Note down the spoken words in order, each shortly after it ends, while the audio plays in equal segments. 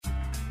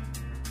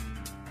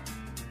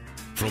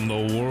From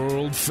the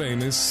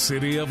world-famous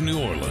city of New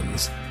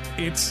Orleans,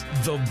 it's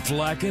the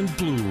Black and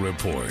Blue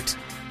Report.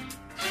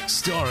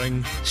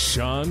 Starring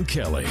Sean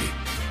Kelly,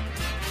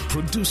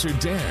 producer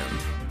Dan,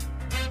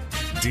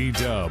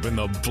 D-Dub and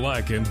the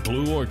Black and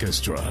Blue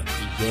Orchestra.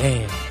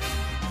 Yeah.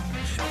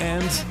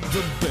 And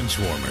the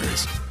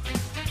Benchwarmers.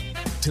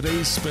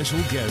 Today's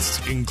special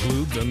guests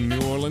include the New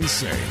Orleans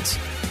Saints,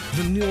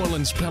 the New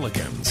Orleans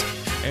Pelicans,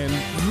 and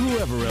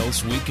whoever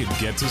else we could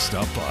get to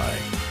stop by.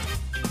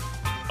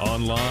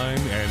 Online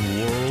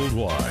and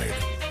worldwide,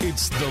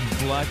 it's the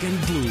Black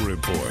and Blue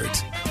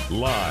Report.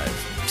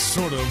 Live,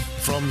 sort of,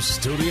 from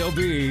Studio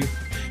B,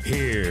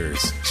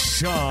 here's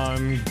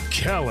Sean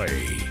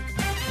Kelly.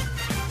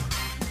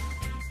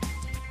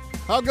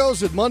 How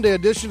goes it? Monday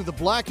edition of the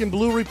Black and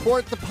Blue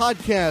Report, the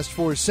podcast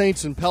for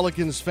Saints and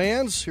Pelicans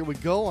fans. Here we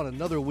go on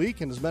another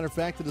week, and as a matter of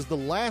fact, it is the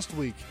last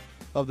week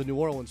of the New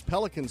Orleans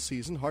Pelicans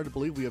season. Hard to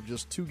believe we have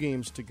just 2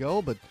 games to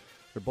go, but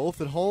they're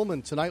both at home,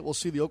 and tonight we'll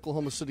see the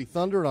Oklahoma City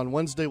Thunder, and on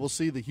Wednesday we'll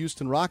see the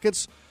Houston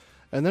Rockets,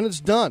 and then it's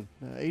done.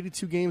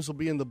 82 games will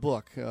be in the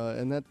book,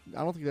 and that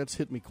I don't think that's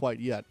hit me quite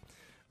yet.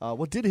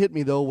 What did hit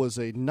me, though, was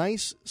a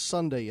nice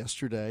Sunday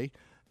yesterday,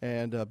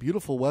 and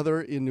beautiful weather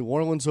in New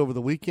Orleans over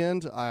the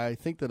weekend. I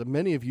think that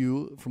many of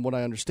you, from what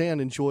I understand,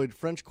 enjoyed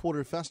French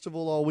Quarter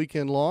Festival all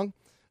weekend long.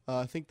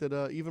 I think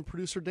that even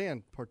producer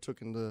Dan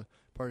partook in the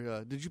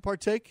did you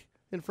partake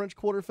in French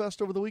Quarter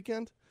Fest over the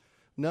weekend?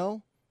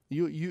 No?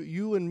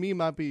 You and me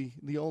might be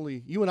the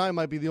only. You and I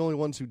might be the only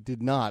ones who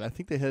did not. I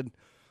think they had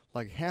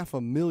like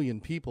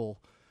 500,000 people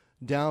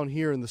down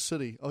here in the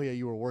city. Oh yeah,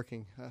 you were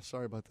working.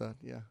 Sorry about that.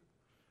 Yeah,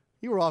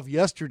 you were off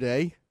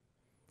yesterday.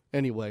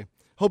 Anyway,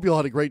 hope you all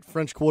had a great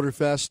French Quarter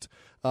Fest.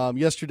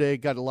 Yesterday,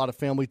 got a lot of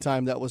family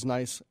time. That was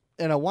nice.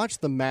 And I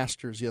watched the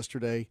Masters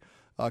yesterday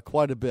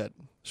quite a bit.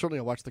 Certainly,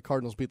 I watched the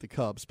Cardinals beat the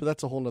Cubs, but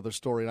that's a whole other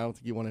story, and I don't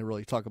think you want to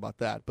really talk about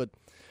that. But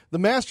the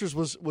Masters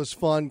was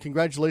fun.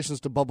 Congratulations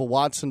to Bubba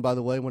Watson, by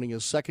the way, winning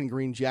his second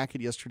green jacket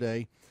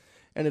yesterday.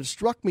 And it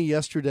struck me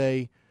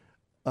yesterday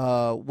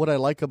what I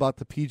like about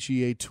the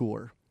PGA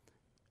Tour.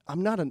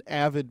 I'm not an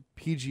avid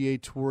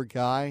PGA Tour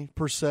guy,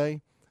 per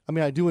se. I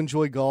mean, I do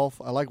enjoy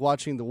golf. I like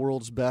watching the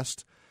world's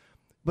best.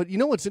 But you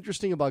know what's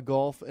interesting about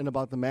golf and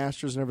about the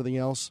Masters and everything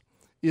else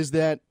is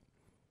that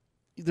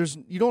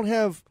you don't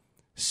have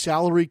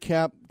salary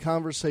cap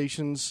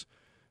conversations,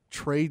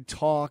 trade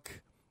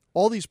talk,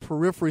 all these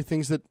periphery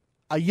things that,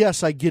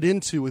 yes, I get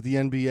into with the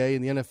NBA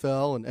and the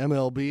NFL and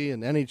MLB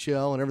and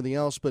NHL and everything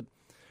else, but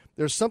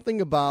there's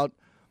something about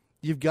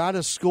you've got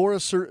to score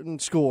a certain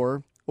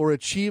score or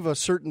achieve a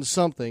certain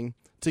something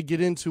to get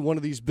into one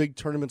of these big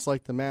tournaments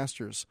like the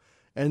Masters.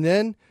 And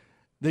then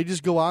they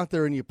just go out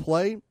there and you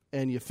play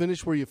and you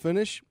finish where you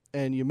finish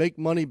and you make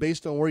money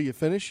based on where you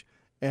finish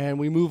and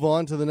we move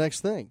on to the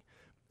next thing.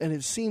 And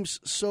it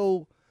seems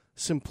so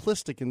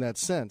simplistic in that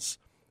sense.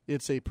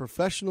 It's a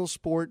professional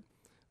sport.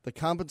 The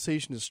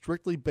compensation is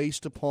strictly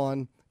based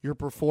upon your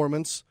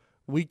performance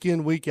week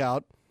in, week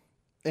out,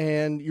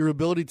 and your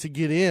ability to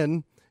get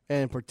in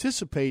and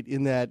participate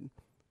in that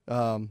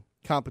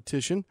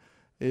competition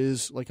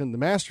is, like in the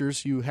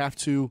Masters, you have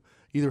to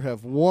either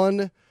have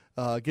won,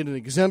 get an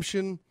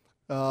exemption,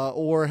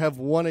 or have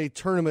won a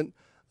tournament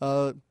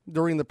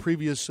during the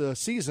previous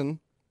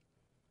season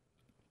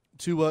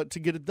to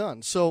get it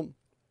done. So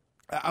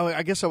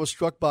I guess I was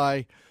struck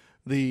by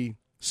the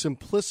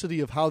simplicity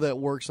of how that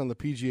works on the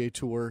PGA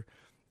Tour,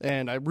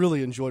 and I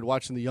really enjoyed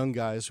watching the young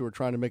guys who are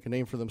trying to make a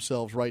name for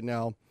themselves right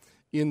now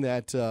in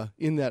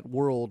that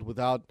world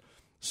without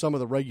some of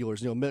the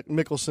regulars. You know,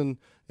 Mickelson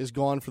is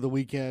gone for the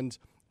weekend.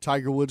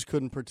 Tiger Woods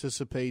couldn't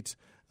participate.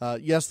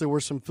 Yes, there were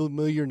some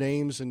familiar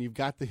names, and you've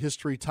got the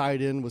history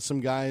tied in with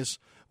some guys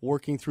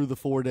working through the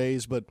 4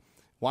 days, but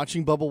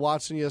watching Bubba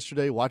Watson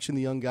yesterday, watching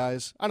the young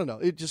guys, I don't know,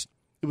 it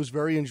was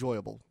very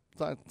enjoyable.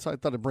 So I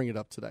thought I'd bring it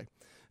up today.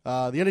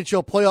 The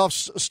NHL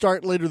playoffs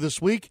start later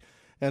this week,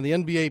 and the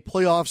NBA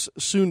playoffs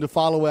soon to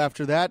follow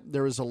after that.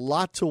 There is a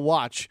lot to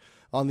watch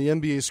on the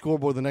NBA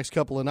scoreboard the next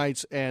couple of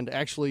nights, and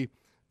actually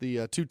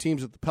the 2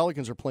 teams that the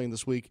Pelicans are playing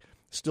this week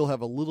still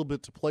have a little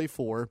bit to play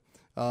for.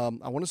 I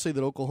want to say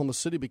that Oklahoma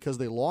City, because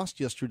they lost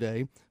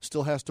yesterday,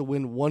 still has to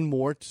win one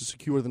more to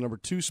secure the number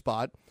 2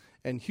 spot,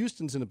 and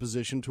Houston's in a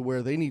position to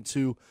where they need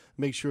to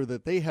make sure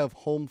that they have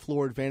home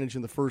floor advantage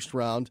in the first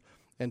round.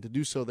 And to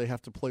do so, they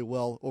have to play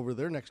well over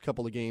their next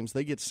couple of games.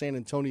 They get San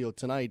Antonio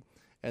tonight,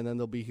 and then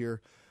they'll be here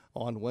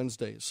on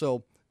Wednesday.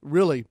 So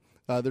really,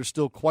 there's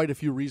still quite a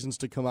few reasons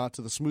to come out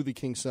to the Smoothie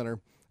King Center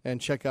and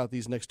check out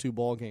these next 2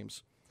 ball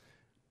games.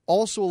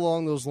 Also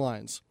along those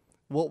lines,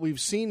 what we've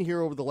seen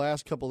here over the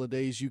last couple of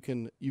days, you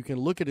can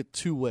look at it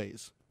 2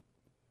 ways.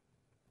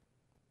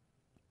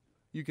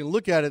 You can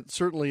look at it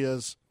certainly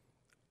as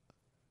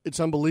it's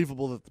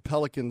unbelievable that the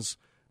Pelicans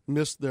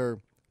missed their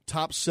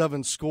top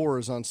 7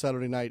 scorers on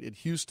Saturday night at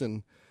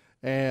Houston,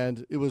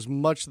 and it was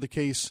much the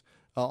case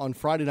on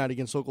Friday night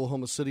against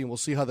Oklahoma City, and we'll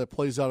see how that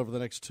plays out over the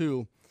next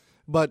 2.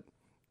 But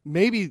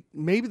maybe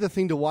the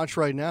thing to watch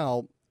right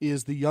now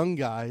is the young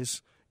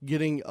guys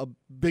getting a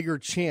bigger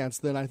chance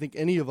than I think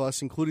any of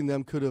us, including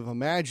them, could have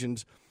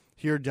imagined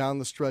here down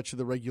the stretch of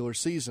the regular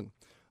season.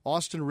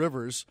 Austin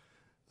Rivers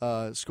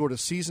scored a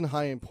season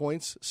high in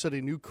points, set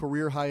a new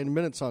career high in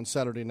minutes on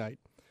Saturday night.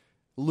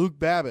 Luke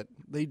Babbitt,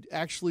 they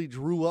actually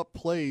drew up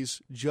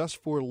plays just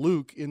for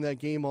Luke in that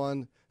game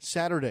on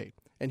Saturday,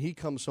 and he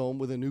comes home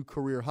with a new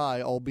career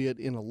high, albeit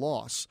in a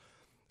loss.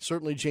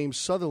 Certainly James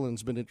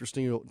Sutherland's been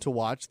interesting to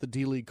watch, the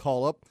D-League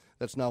call-up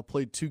that's now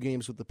played 2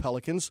 games with the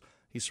Pelicans.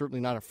 He's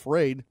certainly not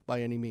afraid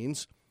by any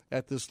means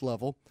at this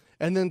level.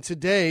 And then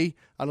today,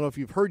 I don't know if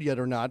you've heard yet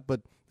or not,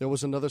 but there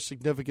was another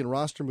significant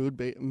roster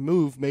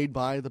move made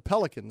by the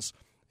Pelicans,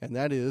 and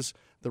that is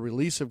the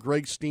release of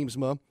Greg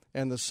Stiemsma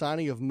and the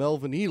signing of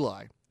Melvin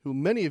Ely, who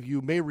many of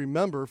you may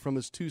remember from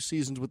his 2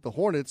 seasons with the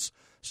Hornets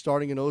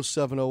starting in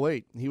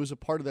 07-08. He was a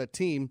part of that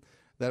team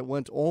that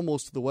went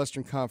almost to the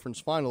Western Conference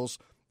Finals,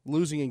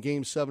 losing in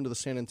Game 7 to the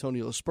San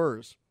Antonio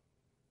Spurs.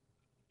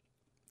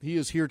 He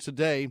is here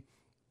today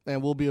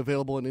and will be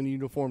available in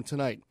uniform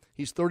tonight.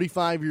 He's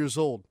 35 years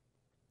old.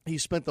 He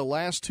spent the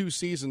last 2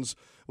 seasons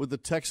with the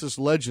Texas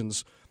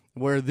Legends,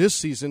 where this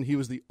season he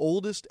was the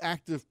oldest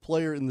active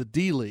player in the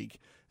D-League.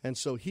 And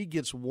so he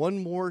gets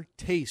one more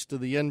taste of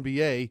the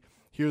NBA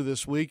here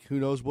this week. Who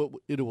knows what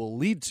it will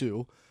lead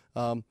to.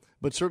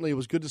 But certainly it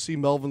was good to see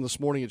Melvin this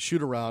morning at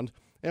shoot-around,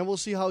 and we'll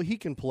see how he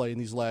can play in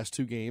these last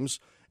 2 games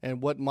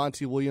and what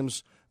Monty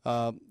Williams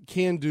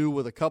can do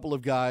with a couple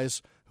of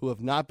guys who have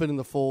not been in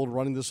the fold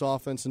running this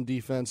offense and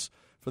defense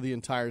for the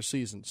entire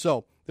season.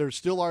 So there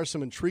still are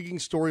some intriguing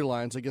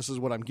storylines, I guess is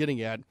what I'm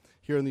getting at,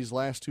 here in these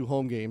last 2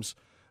 home games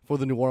for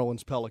the New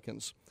Orleans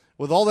Pelicans.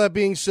 With all that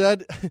being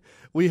said,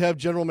 we have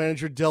General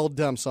Manager Dell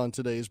Demps on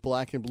today's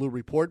Black and Blue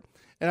Report.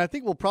 And I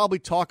think we'll probably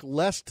talk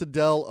less to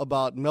Dell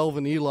about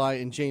Melvin Ely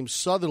and James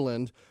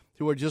Sutherland,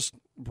 who are just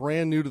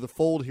brand new to the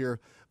fold here,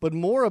 but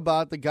more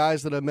about the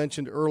guys that I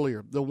mentioned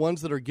earlier, the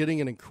ones that are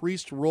getting an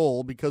increased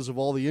role because of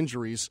all the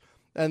injuries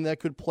and that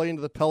could play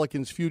into the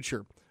Pelicans'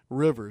 future.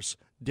 Rivers,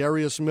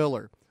 Darius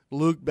Miller,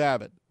 Luke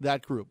Babbitt,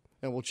 that group.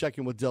 And we'll check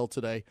in with Dell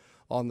today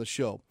on the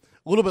show.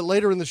 A little bit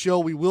later in the show,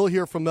 we will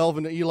hear from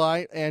Melvin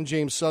Ely and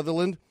James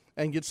Sutherland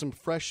and get some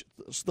fresh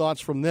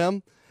thoughts from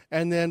them.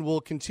 And then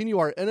we'll continue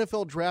our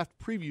NFL Draft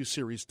Preview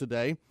Series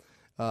today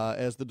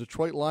as the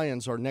Detroit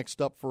Lions are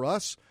next up for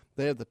us.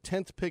 They have the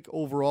 10th pick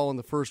overall in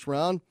the first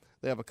round.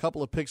 They have a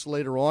couple of picks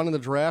later on in the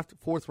draft,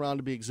 4th round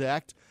to be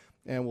exact.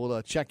 And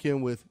we'll check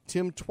in with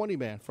Tim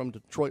Twentyman from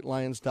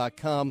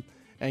DetroitLions.com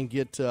and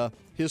get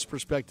his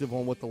perspective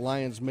on what the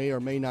Lions may or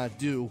may not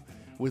do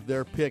with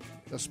their pick,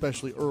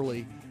 especially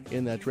early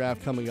in that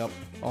draft coming up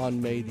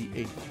on May the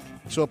 8th.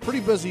 So a pretty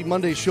busy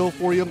Monday show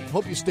for you.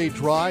 Hope you stay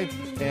dry,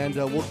 and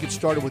we'll get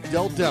started with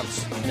Dell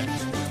Demps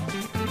next.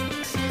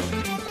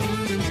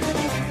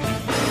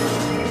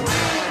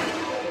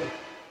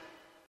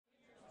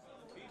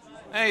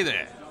 Hey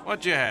there,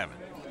 what you having?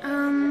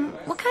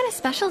 What kind of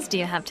specials do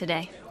you have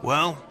today?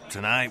 Well,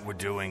 tonight we're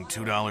doing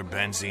 $2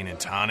 benzene and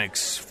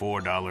tonics,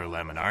 $4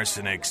 lemon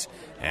arsenics,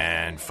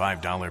 and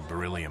 $5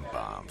 beryllium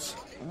bombs.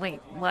 Wait,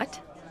 what?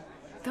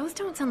 Those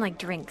don't sound like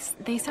drinks.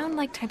 They sound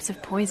like types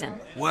of poison.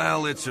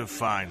 Well, it's a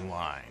fine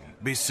line.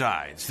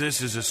 Besides, this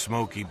is a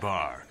smoky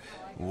bar.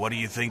 What do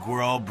you think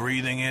we're all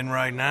breathing in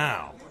right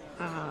now?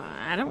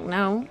 I don't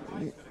know.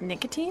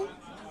 Nicotine?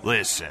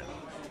 Listen,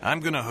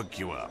 I'm gonna hook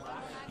you up.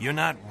 You're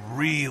not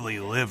really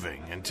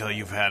living until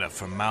you've had a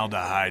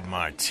formaldehyde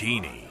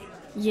martini.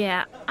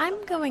 Yeah,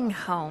 I'm going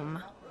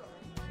home.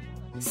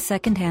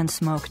 Secondhand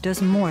smoke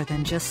does more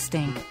than just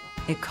stink.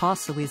 It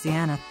costs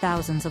Louisiana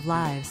thousands of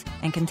lives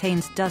and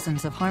contains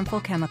dozens of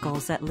harmful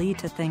chemicals that lead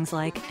to things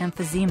like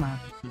emphysema,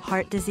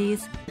 heart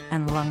disease,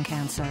 and lung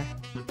cancer.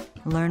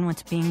 Learn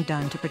what's being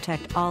done to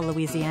protect all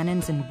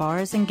Louisianans in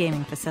bars and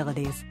gaming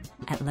facilities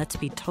at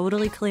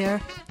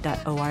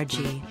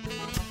letsbetotallyclear.org.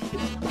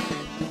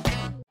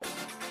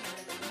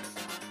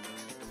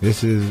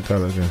 This is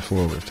Pelicans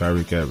forward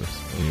Tyreke Evans,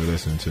 and you're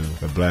listening to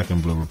the Black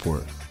and Blue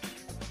Report.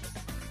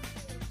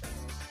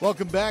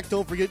 Welcome back.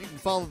 Don't forget you can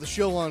follow the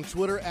show on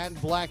Twitter at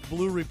Black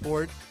Blue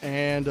Report,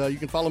 and you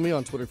can follow me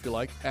on Twitter if you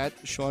like, at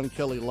Sean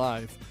Kelly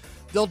Live.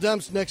 Dell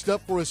Demps next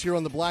up for us here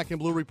on the Black and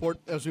Blue Report.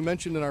 As we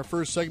mentioned in our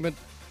first segment,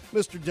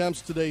 Mr.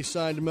 Demps today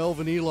signed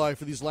Melvin Ely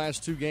for these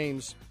last 2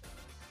 games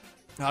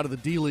out of the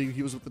D-League.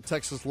 He was with the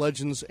Texas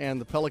Legends,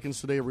 and the Pelicans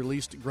today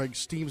released Greg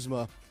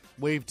Stiemsma,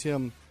 waived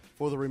him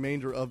for the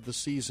remainder of the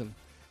season.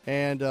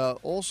 And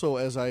also,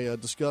 as I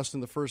discussed in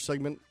the first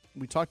segment,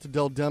 we talked to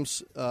Dell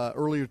Demps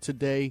earlier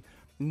today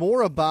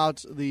more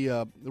about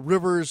the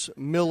Rivers,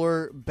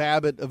 Miller,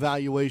 Babbitt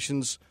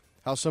evaluations,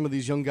 how some of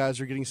these young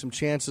guys are getting some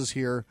chances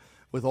here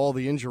with all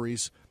the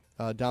injuries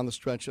down the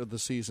stretch of the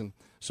season.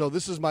 So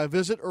this is my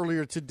visit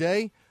earlier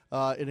today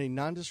in a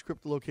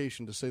nondescript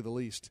location, to say the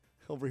least,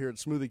 over here at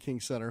Smoothie King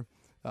Center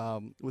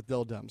with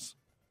Dell Demps.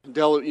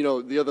 Dell, you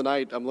know, the other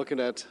night I'm looking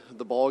at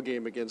the ball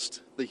game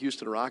against the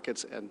Houston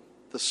Rockets, and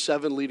the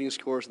 7 leading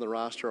scorers in the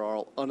roster are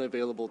all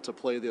unavailable to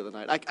play the other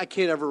night. I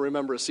can't ever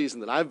remember a season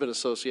that I've been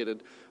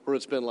associated where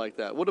it's been like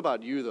that. What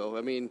about you, though?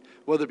 I mean,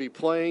 whether it be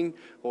playing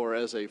or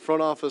as a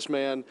front office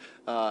man,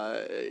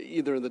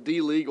 either in the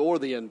D-League or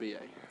the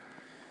NBA.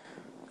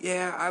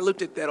 Yeah, I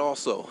looked at that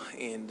also,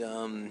 and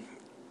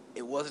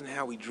it wasn't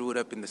how we drew it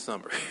up in the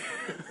summer.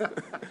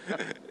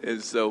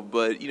 And so,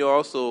 but,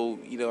 also,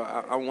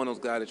 I'm one of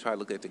those guys that try to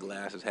look at the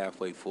glass as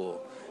halfway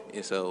full.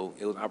 And so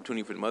it was an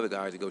opportunity for the other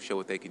guys to go show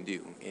what they can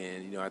do.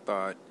 And, I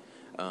thought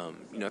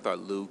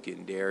Luke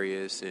and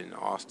Darius and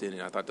Austin,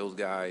 and I thought those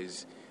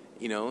guys,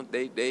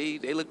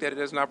 they looked at it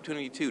as an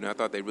opportunity too, and I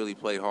thought they really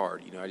played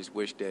hard. I just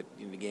wish that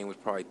the game was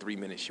probably 3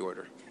 minutes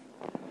shorter.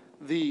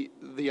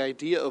 The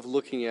idea of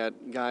looking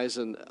at guys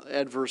in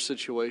adverse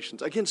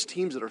situations against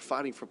teams that are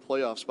fighting for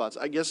playoff spots,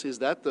 I guess, is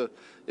that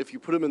if you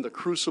put them in the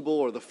crucible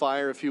or the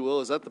fire, if you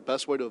will, is that the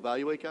best way to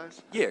evaluate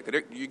guys? Yeah,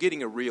 because you're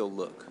getting a real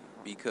look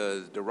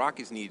because the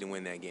Rockets needed to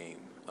win that game.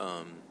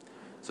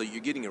 So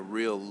you're getting a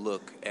real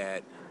look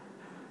at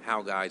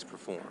how guys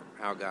perform,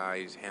 how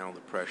guys handle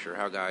the pressure,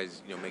 how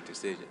guys make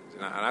decisions.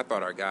 And I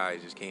thought our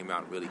guys just came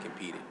out and really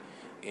competed.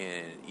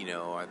 And,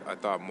 I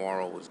thought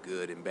Morrow was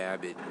good, and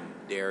Babbitt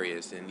and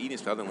Darius, and even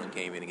Sutherland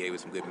came in and gave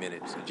us some good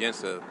minutes. And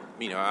Jensa,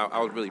 I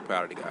was really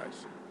proud of the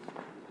guys.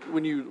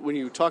 When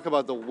you talk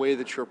about the way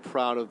that you're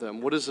proud of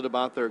them, what is it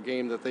about their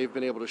game that they've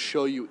been able to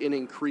show you in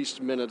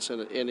increased minutes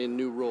and in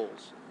new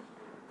roles?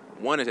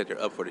 One is that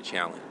they're up for the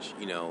challenge.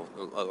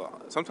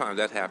 Sometimes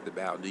that's half the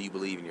battle. Do you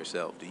believe in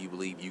yourself? Do you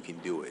believe you can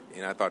do it?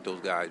 And I thought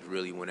those guys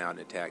really went out and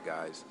attacked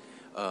guys.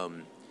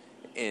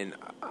 And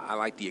I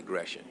like the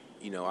aggression.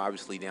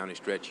 Obviously down the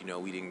stretch,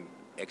 we didn't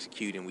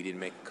execute and we didn't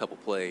make a couple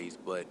plays,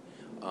 but,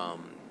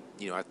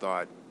 I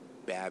thought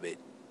Babbitt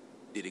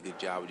did a good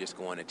job of just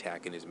going and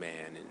attacking his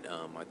man, and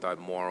I thought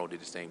Morrow did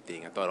the same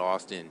thing. I thought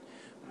Austin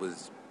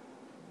was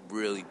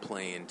really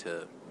playing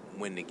to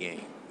win the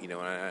game, and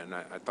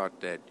I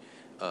thought that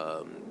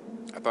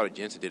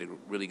Jensen did a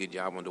really good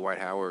job on Dwight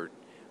Howard,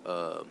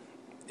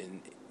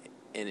 and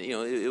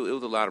it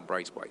was a lot of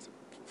bright spots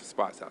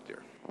out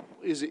there.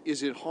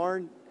 Is it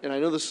hard, and I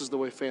know this is the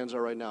way fans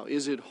are right now,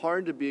 is it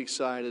hard to be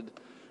excited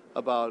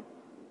about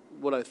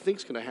what I think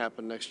is going to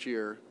happen next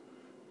year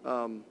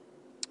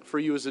for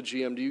you as a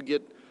GM? Do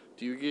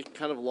you get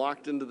kind of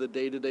locked into the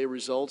day-to-day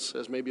results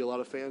as maybe a lot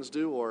of fans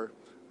do, or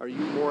are you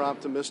more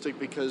optimistic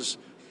because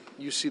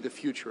you see the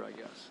future, I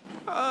guess?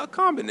 A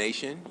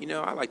combination.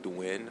 I like to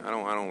win.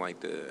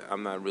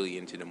 I'm not really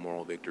into the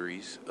moral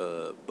victories,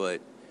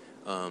 but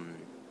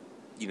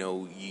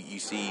you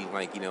see,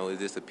 is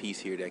this a piece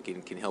here that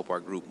can help our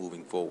group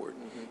moving forward?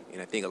 Mm-hmm.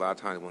 And I think a lot of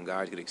times when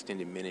guys get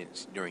extended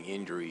minutes during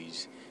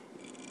injuries,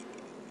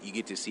 you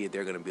get to see if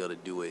they're going to be able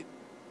to do it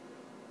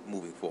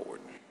moving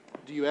forward.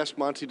 Do you ask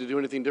Monty to do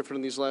anything different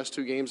in these last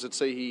two games that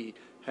say he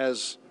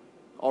has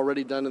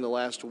already done in the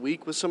last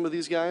week with some of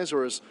these guys,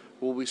 or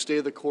will we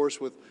stay the course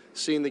with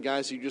seeing the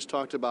guys you just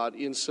talked about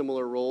in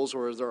similar roles,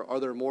 or are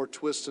there more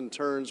twists and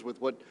turns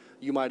with what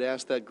you might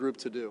ask that group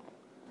to do?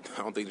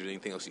 I don't think there's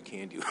anything else you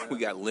can do. We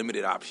got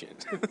limited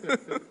options.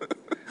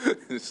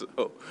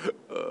 So,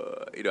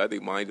 I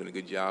think Monty's doing a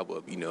good job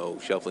of,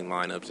 shuffling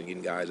lineups and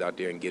getting guys out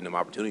there and getting them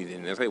opportunities.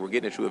 And we're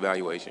getting a true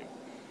evaluation.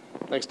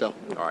 Thanks, Del.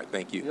 All right,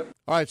 thank you. Yep.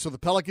 All right, so the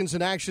Pelicans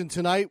in action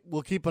tonight.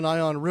 We'll keep an eye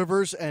on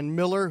Rivers and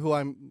Miller, who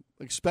I'm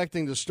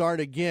expecting to start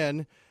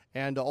again,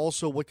 and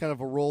also what kind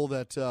of a role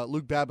that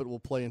Luke Babbitt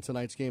will play in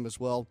tonight's game as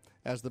well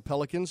as the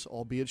Pelicans,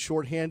 albeit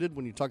shorthanded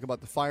when you talk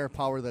about the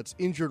firepower that's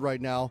injured right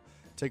now,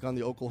 take on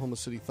the Oklahoma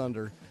City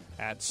Thunder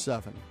at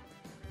 7.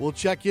 We'll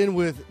check in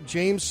with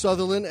James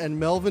Sutherland and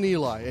Melvin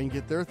Ely and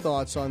get their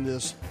thoughts on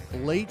this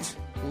late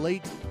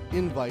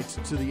invite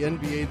to the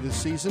NBA this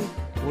season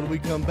when we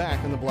come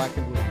back on the Black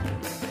and Blue.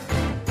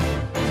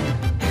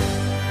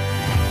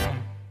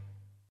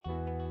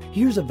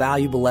 Here's a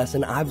valuable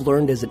lesson I've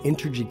learned as an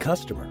Entergy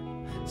customer.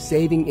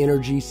 Saving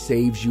energy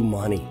saves you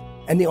money.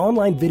 And the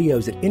online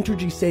videos at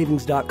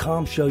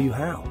EnergySavings.com show you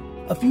how.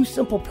 A few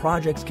simple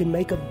projects can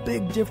make a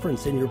big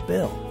difference in your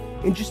bill.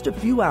 In just a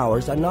few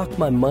hours, I knocked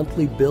my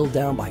monthly bill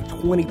down by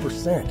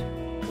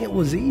 20%. It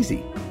was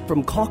easy.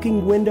 From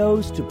caulking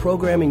windows to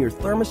programming your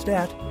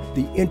thermostat,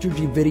 the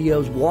Entergy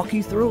videos walk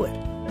you through it.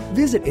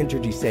 Visit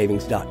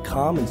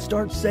EnergySavings.com and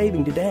start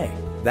saving today.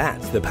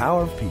 That's the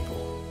power of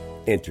people.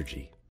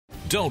 Entergy.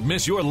 Don't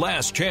miss your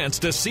last chance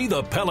to see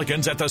the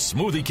Pelicans at the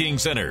Smoothie King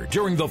Center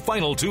during the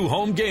final 2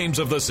 home games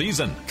of the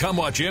season. Come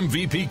watch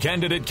MVP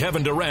candidate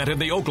Kevin Durant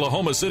and the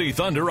Oklahoma City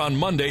Thunder on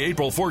Monday,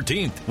 April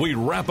 14th. We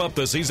wrap up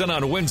the season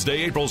on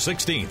Wednesday, April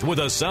 16th with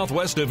a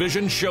Southwest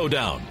Division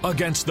showdown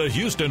against the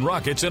Houston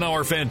Rockets in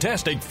our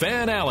fantastic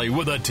Fan Alley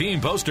with a team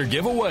poster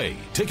giveaway.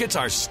 Tickets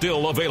are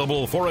still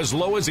available for as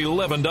low as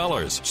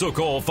 $11, so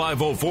call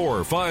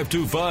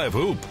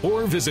 504-525-HOOP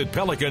or visit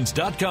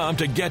Pelicans.com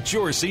to get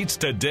your seats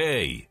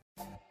today.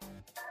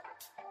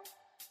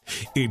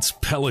 It's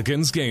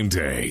Pelicans game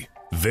day.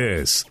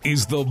 This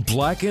is the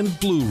Black and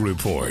Blue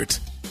Report.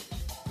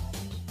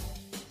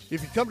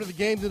 If you come to the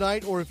game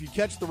tonight, or if you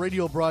catch the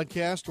radio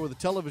broadcast or the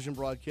television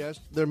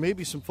broadcast, there may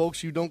be some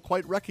folks you don't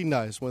quite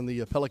recognize when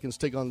the Pelicans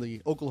take on the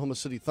Oklahoma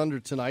City Thunder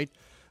tonight.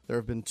 There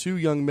have been 2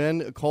 young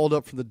men called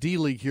up from the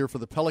D-League here for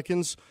the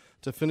Pelicans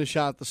to finish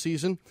out the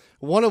season,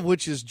 one of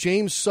which is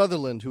James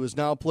Sutherland, who has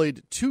now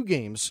played 2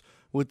 games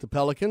with the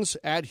Pelicans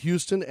at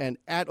Houston and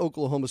at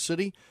Oklahoma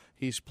City.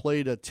 He's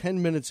played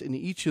 10 minutes in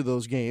each of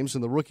those games,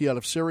 and the rookie out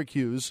of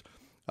Syracuse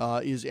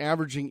is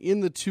averaging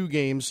in the 2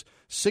 games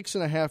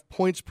 6.5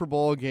 points per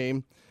ball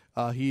game.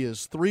 He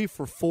is 3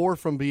 for 4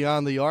 from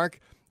beyond the arc,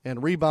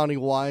 and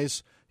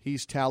rebounding-wise,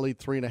 he's tallied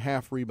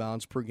 3.5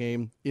 rebounds per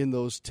game in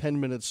those 10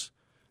 minutes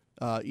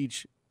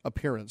each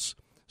appearance.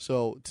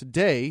 So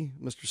today,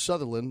 Mr.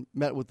 Sutherland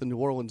met with the New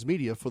Orleans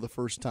media for the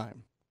first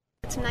time.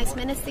 Some nice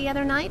minutes the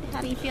other night.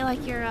 How do you feel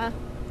like you're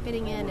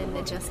fitting in and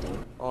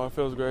adjusting? Oh, it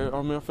feels great.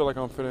 I feel like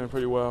I'm fitting in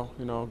pretty well,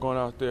 going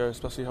out there,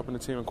 especially helping the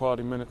team in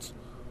quality minutes.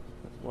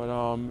 But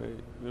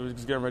it was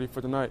just getting ready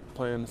for tonight,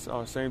 playing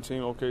same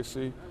team,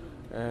 OKC,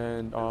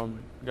 and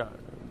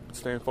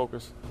staying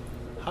focused.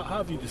 How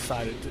have you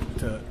decided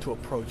to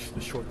approach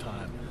the short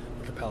time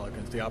with the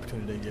Pelicans, the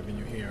opportunity they've given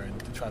you here, and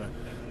to try to,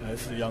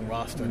 this is a young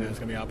roster, and there's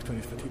going to be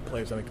opportunities for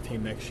players to make the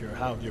team next year.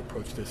 How have you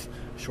approached this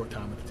short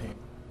time with the team?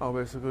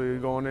 Basically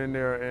going in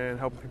there and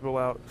helping people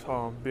out,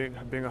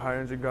 being a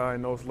high-energy guy,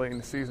 and those late in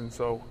the season,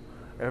 so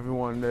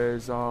everyone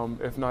is,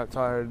 if not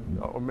tired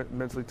or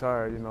mentally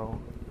tired,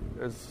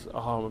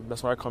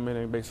 that's why I come in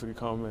and basically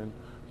come and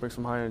bring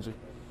some high energy.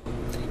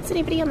 Has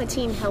anybody on the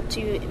team helped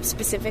you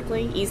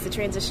specifically ease the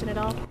transition at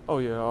all? Oh,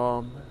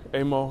 yeah.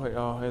 Amo,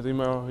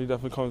 he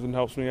definitely comes and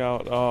helps me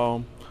out.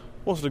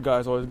 Most of the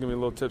guys always give me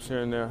little tips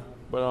here and there.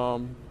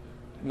 But,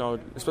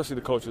 especially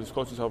the coaches.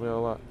 Coaches help me out a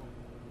lot.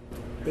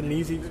 Been an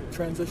easy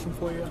transition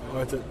for you? Or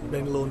has it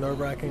been a little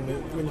nerve-wracking?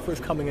 When you're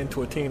first coming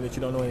into a team that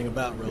you don't know anything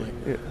about, really,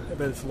 yeah. I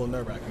bet it's a little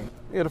nerve-wracking.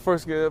 Yeah, the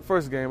first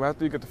game.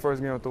 After you get the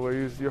first game out the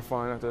way, you're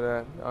fine after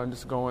that.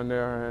 Just go in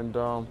there and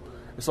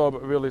it's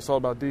all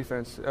about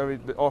defense.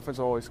 The offense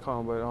will always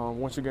come, but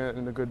once you get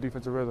in a good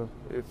defensive rhythm,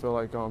 it feel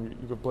like you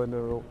could blend it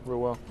real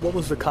well. What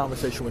was the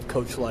conversation with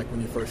Coach like when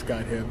you first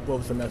got here? What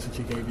was the message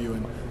he gave you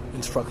and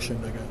instruction,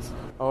 I guess?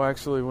 Oh,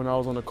 actually, when I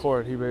was on the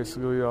court, he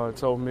basically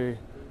told me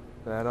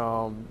that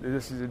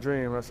this is your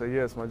dream. And I said,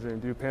 yeah, it's my dream.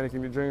 Do you panic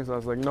in your dreams? And I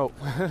was like, nope.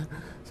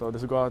 So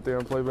just go out there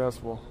and play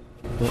basketball.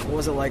 What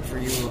was it like for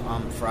you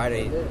on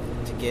Friday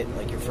to get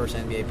your first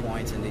NBA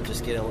points and to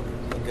just get a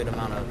good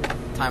amount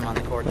of time on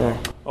the court there?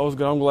 Yeah. I was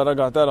good. I'm glad I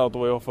got that out the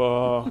way off.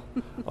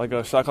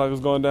 A shot clock was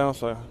going down,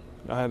 so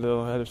I had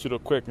to shoot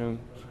up quick. And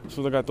as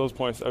soon as I got those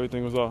points,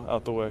 everything was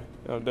out the way.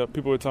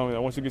 People were telling me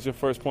that once you get your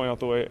first point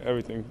out the way,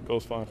 everything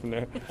goes fine from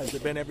there. Has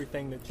it been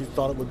everything that you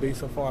thought it would be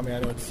so far? I mean, I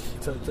know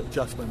it's an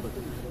adjustment, but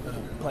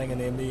playing in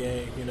the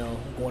NBA,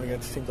 going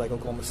against teams like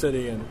Oklahoma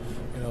City, and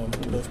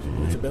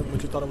has it been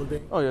what you thought it would be?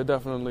 Oh yeah,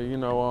 definitely.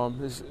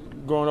 It's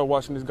growing up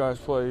watching these guys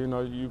play.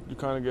 You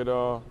kind of get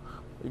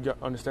you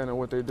got understanding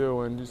what they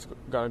do, and you just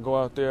got to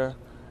go out there,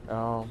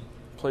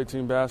 play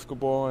team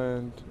basketball,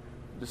 and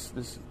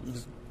just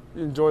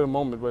enjoy the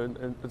moment,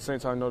 but at the same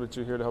time know that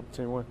you're here to help the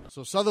team win.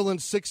 So Sutherland,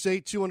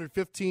 6'8",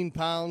 215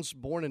 pounds,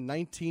 born in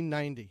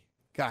 1990.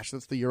 Gosh,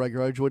 that's the year I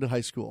graduated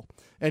high school.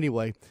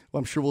 Anyway,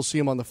 I'm sure we'll see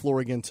him on the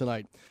floor again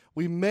tonight.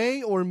 We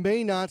may or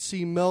may not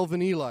see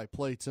Melvin Ely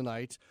play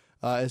tonight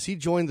as he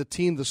joined the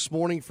team this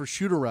morning for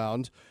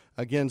shoot-around.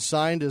 Again,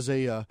 signed as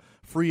a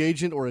free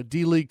agent or a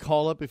D-League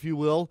call-up, if you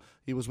will.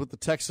 He was with the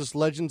Texas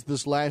Legends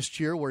this last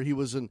year where he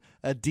was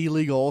a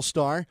D-League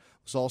All-Star.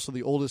 Was also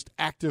the oldest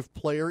active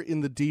player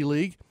in the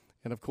D-League.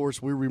 And, of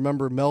course, we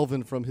remember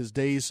Melvin from his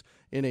days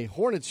in a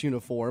Hornets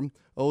uniform,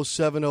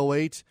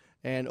 07-08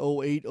 and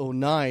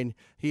 08-09.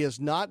 He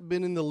has not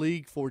been in the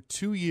league for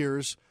 2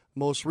 years.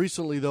 Most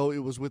recently, though,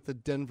 it was with the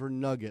Denver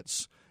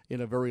Nuggets in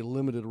a very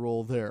limited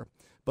role there.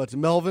 But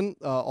Melvin,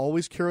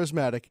 always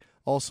charismatic,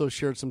 also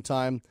shared some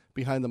time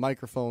behind the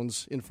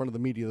microphones in front of the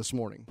media this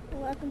morning.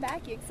 Welcome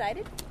back. You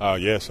excited?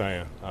 Yes, I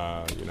am.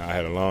 I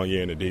had a long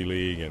year in the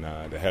D-League, and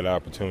I had the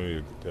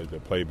opportunity to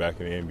play back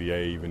in the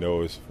NBA, even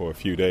though it's for a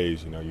few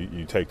days.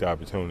 You take the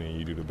opportunity and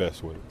you do the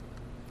best with it.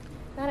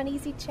 Not an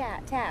easy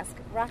task.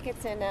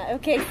 Rockets and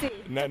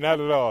OKC. Not at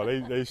all.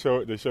 They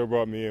sure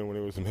brought me in when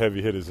there was some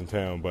heavy hitters in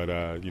town, but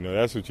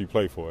that's what you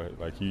play for.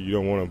 Like you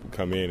don't want to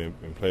come in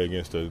and play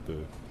against the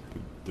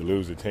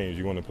loser teams.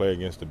 You want to play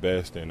against the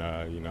best, and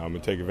I'm gonna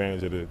take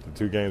advantage of the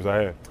 2 games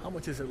I had. How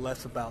much is it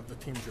less about the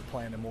teams you're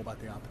playing and more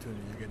about the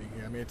opportunity you're getting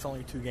here? I mean, it's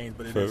only 2 games,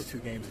 but it is 2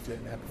 games that you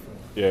didn't have before.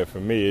 Yeah,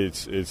 for me,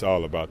 it's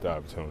all about the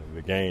opportunity.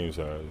 The games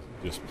are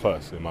just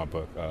plus in my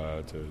book.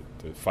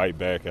 To fight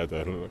back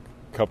after a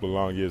couple of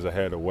long years I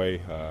had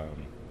away,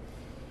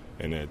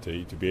 and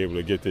to be able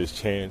to get this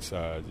chance,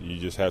 you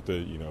just have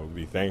to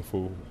be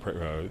thankful,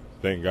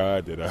 thank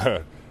God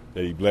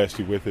that he blessed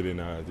you with it,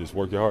 and just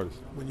work your hardest.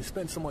 When you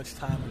spend so much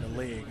time in the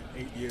league,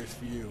 8 years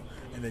for you,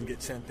 and then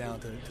get sent down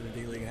to the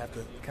D-League and have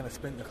to kind of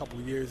spend a couple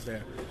of years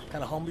there,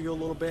 kind of humble you a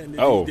little bit? And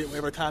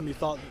every time you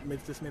thought,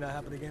 this may not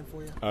happen again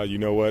for you? You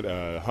know what?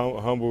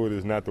 Humble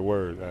is not the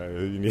word.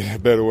 You need a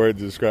better word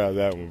to describe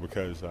that one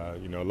because, a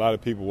lot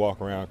of people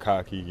walk around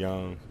cocky,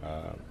 young,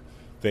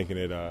 thinking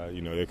that,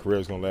 their career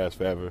is going to last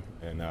forever.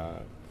 And,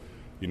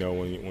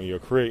 when your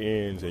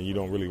career ends and you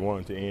don't really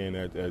want it to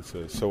end, that's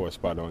a sore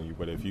spot on you.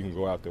 But if you can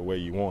go out the way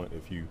you want,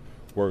 if you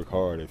work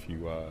hard, if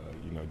you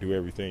do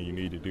everything you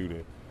need to do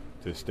to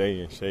to stay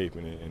in shape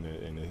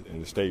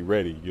and to stay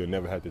ready, you'll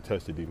never have to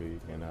touch the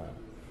D-League.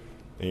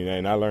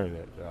 And I learned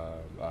that.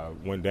 I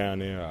went down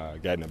there, I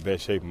got in the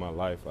best shape of my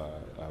life.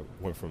 I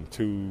went from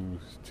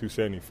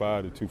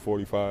 275 to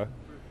 245.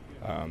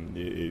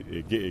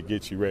 It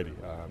gets you ready.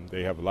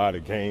 They have a lot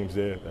of games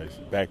there. That's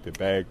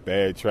back-to-back,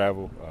 bad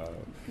travel.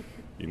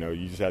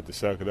 You just have to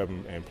suck it up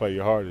and play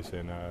your hardest.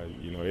 And,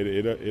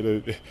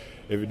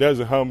 if it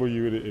doesn't humble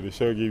you, it'll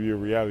sure give you a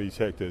reality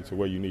check to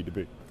where you need to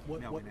be.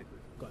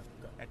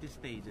 At this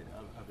stage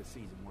of the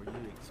season, were you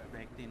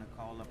expecting a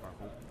call-up or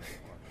hoping?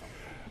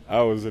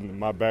 I was in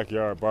my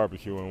backyard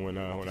barbecuing when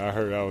I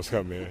heard I was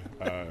coming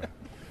in.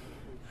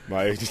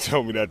 My agent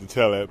told me not to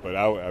tell that, but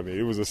I mean,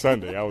 it was a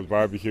Sunday. I was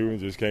barbecuing,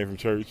 just came from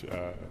church.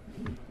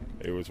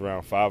 It was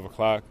around 5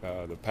 o'clock.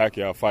 The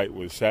Pacquiao fight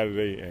was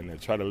Saturday, and to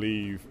try to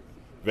leave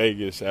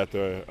Vegas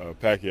after a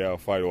Pacquiao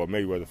fight or a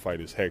Mayweather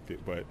fight is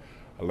hectic. But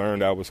I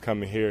learned I was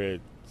coming here at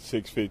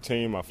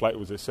 6:15. My flight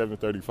was at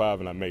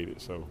 7:35, and I made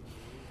it. So,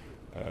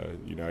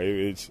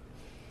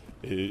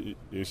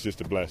 it's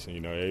just a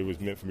blessing. It was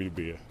meant for me to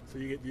be here. So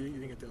you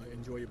didn't get to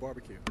enjoy your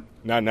barbecue?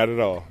 Not at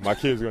all. My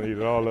kids are going to eat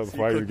it all up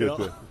before I even get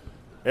to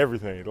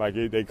everything. Like,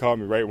 they called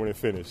me right when it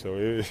finished.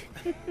 So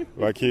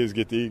my kids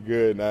get to eat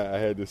good, and I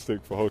had to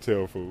stick for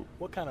hotel food.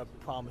 What kind of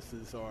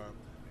promises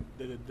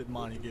did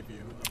Monty give you?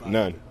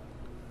 None.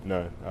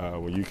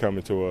 When you come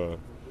into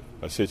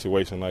a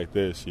situation like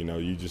this,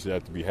 you just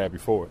have to be happy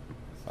for it.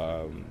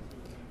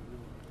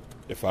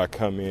 If I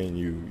come in,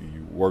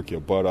 you work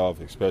your butt off,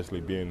 especially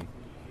being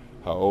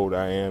how old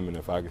I am, and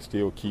if I can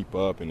still keep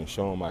up and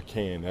show them I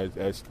can,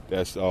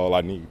 that's all I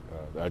need.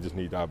 I just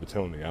need the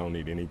opportunity. I don't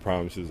need any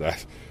promises.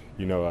 Like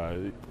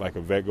a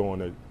vet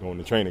going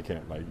to training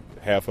camp. Like,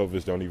 half of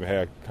us don't even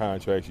have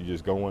contracts. You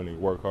just go in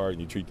and work hard,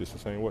 and you treat this the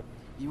same way.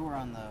 You were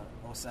on the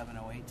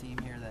 07-08 team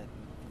here that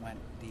went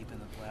deep in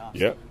the playoffs.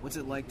 Yep. What's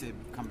it like to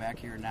come back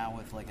here now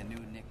with like a new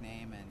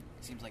nickname, and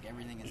it seems like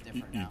everything is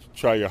different now? You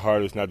try your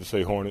hardest not to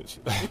say Hornets.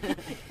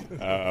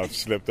 I've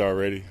slipped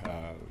already.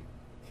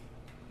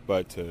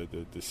 But to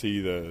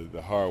see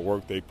the hard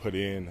work they put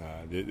in,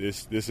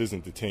 this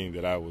isn't the team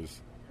that I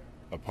was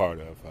a part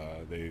of.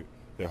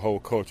 Their whole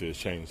culture has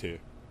changed here.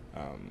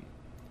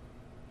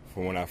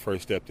 From when I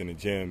first stepped in the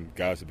gym,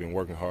 guys have been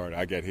working hard.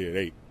 I got here at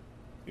 8.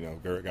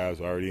 Guys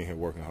were already in here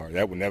working hard.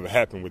 That would never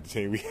happen with the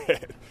team we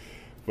had.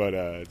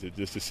 But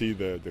just to see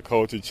the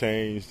culture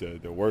change,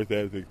 the work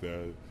ethic,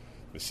 the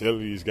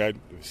facilities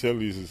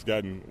has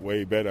gotten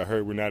way better. I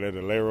heard we're not at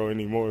Alero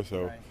anymore,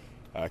 so right.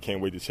 I can't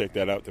wait to check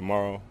that out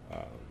tomorrow.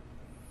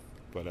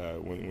 But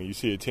when you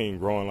see a team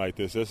growing like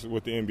this, that's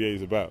what the NBA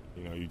is about.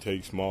 You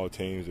take small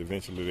teams,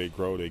 eventually they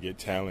grow, they get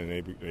talent,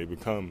 they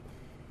become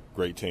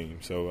great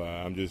teams. So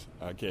I'm just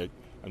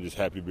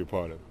happy to be a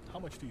part of it. How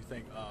much do you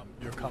think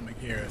you're coming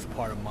here as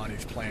part of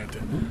Monty's plan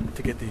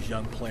to get these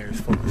young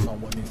players focused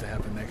on what needs to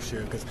happen next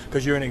year?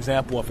 Because you're an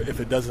example of if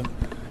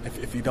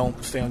you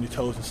don't stay on your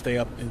toes and stay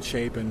up in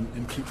shape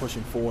and keep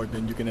pushing forward,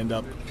 then you can end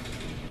up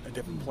a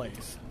different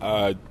place.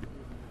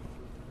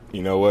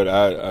 You know what?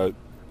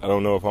 I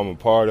don't know if I'm a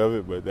part of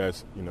it, but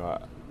that's,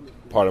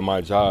 part of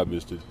my job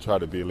is to try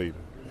to be a leader.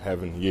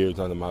 Having years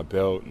under my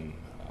belt, and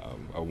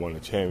I won a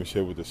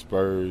championship with the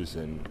Spurs,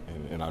 and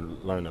I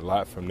learned a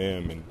lot from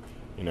them. And,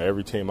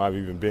 every team I've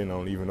even been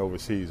on, even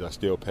overseas, I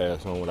still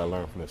pass on what I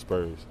learned from the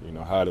Spurs.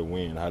 How to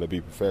win, how to be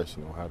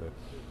professional, how to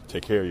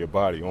take care of your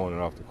body on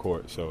and off the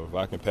court. So if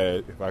I can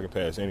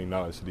pass any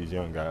knowledge to these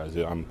young guys,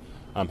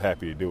 I'm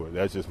happy to do it.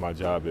 That's just my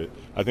job.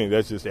 I think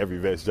that's just every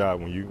vet's job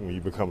when you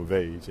become of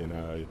age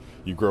and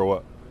you grow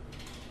up.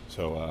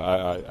 So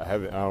I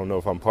don't know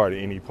if I'm part of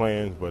any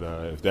plans, but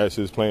if that's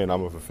his plan, I'm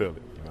going to fulfill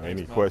it.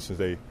 Any questions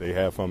they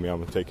have from me, I'm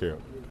going to take care of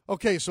them.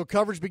 Okay, so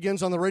coverage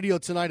begins on the radio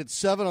tonight at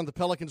 7 on the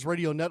Pelicans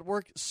Radio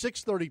Network,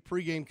 6:30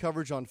 pregame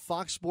coverage on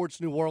Fox Sports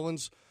New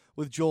Orleans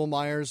with Joel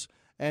Myers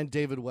and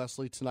David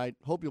Wesley tonight.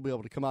 Hope you'll be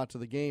able to come out to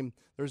the game.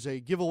 There's a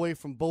giveaway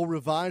from Beau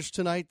Rivage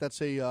tonight.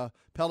 That's a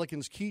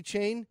Pelicans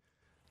keychain.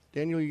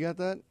 Daniel, you got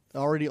that?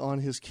 Already on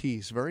his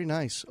keys. Very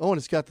nice. Oh, and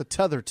it's got the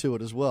tether to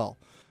it as well.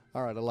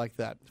 All right, I like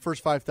that.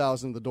 First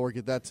 5,000 at the door,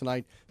 get that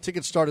tonight.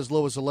 Tickets start as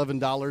low as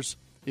 $11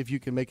 if you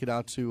can make it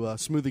out to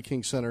Smoothie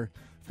King Center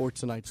for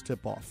tonight's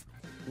tip-off.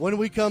 When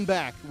we come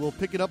back, we'll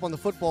pick it up on the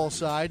football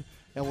side,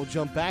 and we'll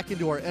jump back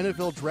into our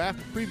NFL Draft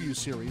Preview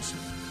Series,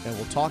 and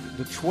we'll talk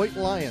Detroit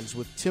Lions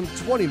with Tim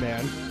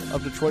Twentyman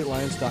of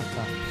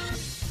DetroitLions.com.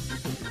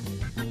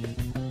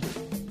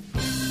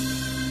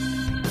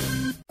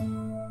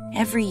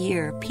 Every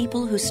year,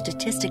 people whose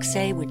statistics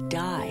say would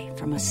die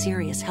from a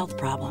serious health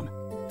problem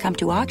come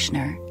to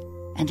Auctioner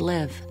and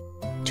live.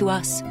 To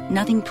us,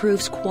 nothing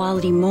proves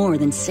quality more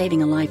than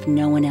saving a life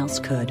no one else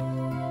could.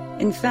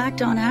 In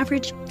fact, on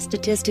average,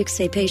 statistics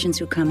say patients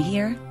who come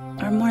here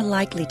are more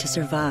likely to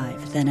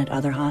survive than at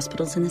other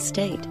hospitals in the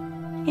state.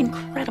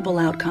 Incredible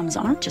outcomes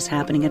aren't just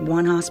happening at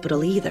one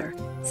hospital either.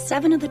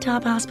 7 of the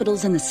top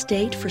hospitals in the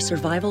state for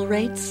survival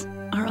rates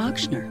are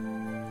Auctioner.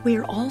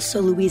 We're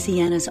also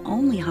Louisiana's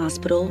only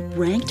hospital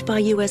ranked by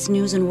U.S.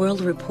 News &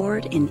 World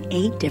Report in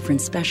 8 different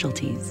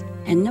specialties,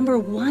 and number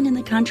 1 in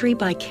the country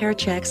by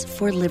CareChex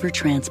for liver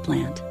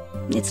transplant.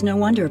 It's no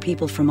wonder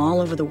people from all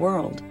over the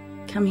world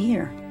come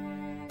here.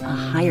 A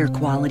higher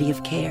quality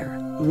of care.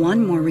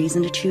 One more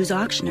reason to choose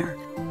Ochsner.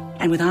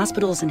 And with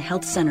hospitals and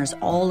health centers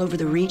all over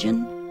the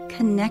region,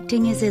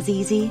 connecting is as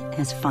easy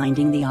as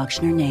finding the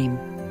Ochsner name.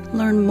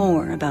 Learn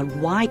more about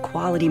why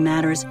quality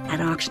matters at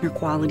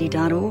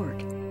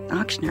OchsnerQuality.org.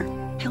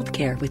 Ochsner,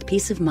 healthcare with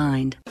peace of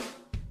mind.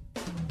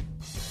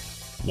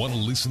 Want to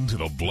listen to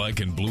the Black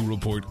and Blue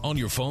Report on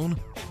your phone?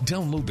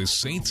 Download the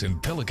Saints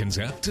and Pelicans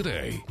app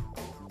today.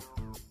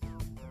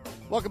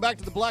 Welcome back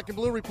to the Black and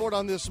Blue Report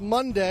on this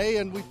Monday,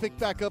 and we pick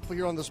back up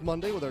here on this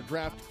Monday with our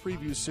draft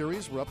preview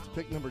series. We're up to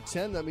pick number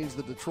 10. That means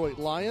the Detroit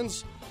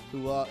Lions,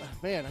 who,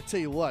 man, I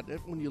tell you what,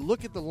 when you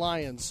look at the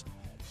Lions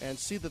and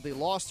see that they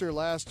lost their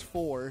last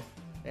 4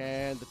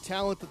 and the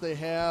talent that they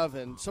have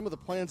and some of the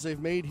plans they've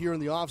made here in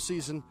the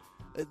offseason,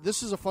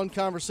 this is a fun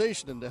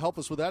conversation. And to help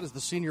us with that is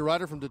the senior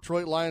writer from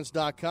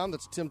DetroitLions.com.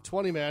 That's Tim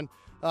Twentyman.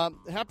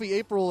 Happy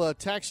April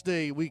Tax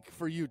Day week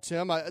for you,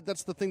 Tim.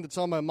 That's the thing that's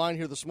on my mind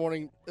here this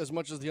morning as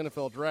much as the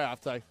NFL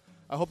draft. I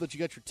hope that you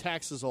got your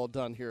taxes all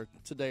done here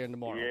today and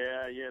tomorrow.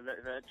 Yeah,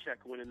 that check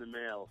went in the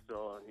mail,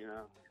 so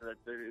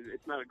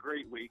it's not a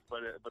great week, but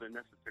a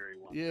necessary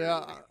one.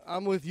 Yeah,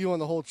 I'm with you on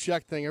the whole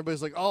check thing.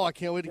 Everybody's like, "Oh, I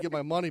can't wait to get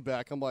my money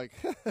back." I'm like,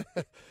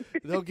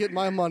 they'll get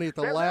my money at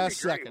the last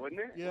second.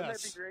 Wouldn't it? Yes,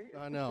 wouldn't that be great?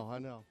 I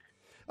know.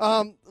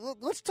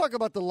 Let's talk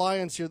about the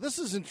Lions here. This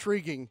is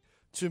intriguing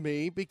to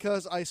me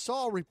because I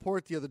saw a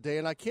report the other day,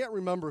 and I can't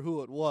remember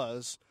who it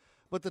was,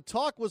 but the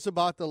talk was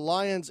about the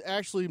Lions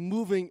actually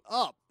moving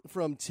up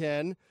from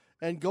 10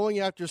 and going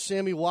after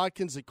Sammy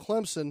Watkins at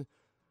Clemson.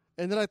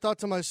 And then I thought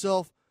to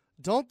myself,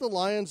 don't the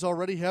Lions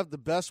already have the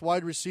best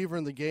wide receiver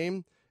in the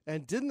game?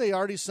 And didn't they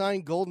already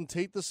sign Golden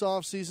Tate this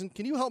offseason?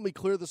 Can you help me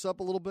clear this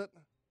up a little bit?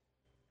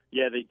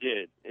 Yeah, they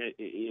did.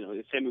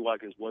 Sammy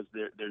Watkins was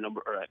their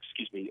number,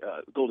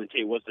 Golden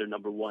Tate was their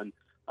number 1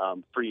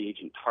 free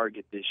agent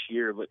target this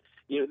year. But,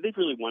 they've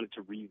really wanted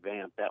to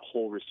revamp that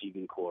whole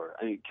receiving core.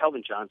 I mean,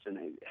 Calvin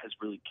Johnson has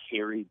really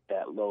carried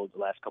that load the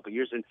last couple of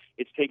years, and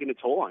it's taken a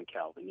toll on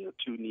Calvin.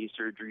 2 knee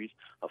surgeries,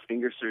 a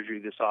finger surgery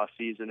this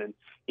offseason. And,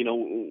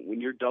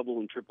 when you're double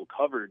and triple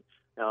covered,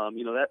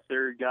 that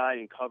third guy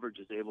in coverage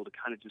is able to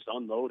kind of just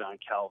unload on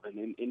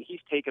Calvin. And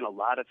he's taken a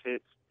lot of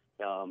hits.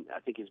 I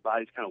think his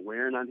body's kind of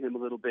wearing on him a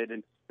little bit,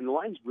 and the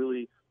Lions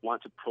really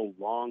want to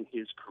prolong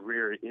his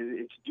career.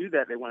 And to do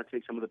that, they want to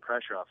take some of the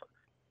pressure off.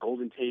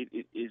 Golden Tate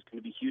is going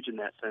to be huge in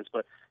that sense,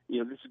 but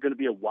this is going to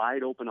be a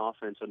wide open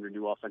offense under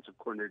new offensive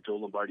coordinator Joe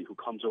Lombardi, who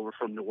comes over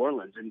from New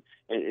Orleans, and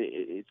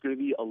it's going to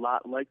be a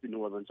lot like the New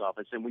Orleans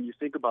offense. And when you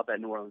think about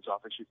that New Orleans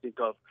offense, you think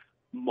of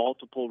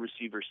multiple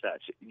receiver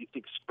sets. You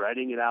think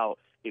spreading it out,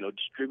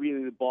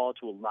 distributing the ball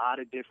to a lot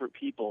of different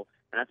people.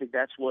 And I think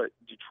that's what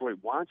Detroit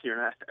wants here.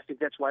 And I think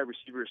that's why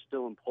receiver is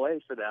still in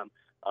play for them.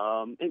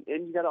 And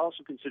you got to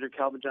also consider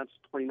Calvin Johnson's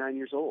 29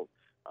 years old.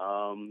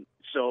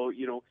 So,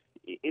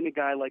 in a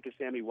guy like a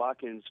Sammy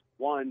Watkins,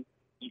 one,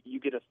 you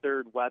get a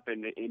third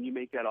weapon, and you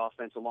make that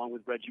offense along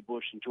with Reggie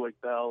Bush and Joy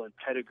Bell and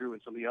Pettigrew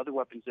and some of the other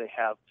weapons they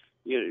have,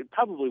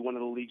 probably one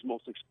of the league's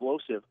most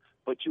explosive.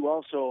 But you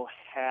also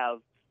have,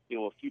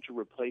 a future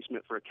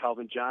replacement for a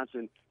Calvin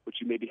Johnson, which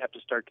you maybe have to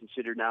start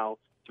consider now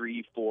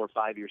 3, 4,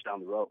 5 years down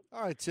the road.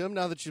 All right, Tim,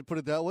 now that you put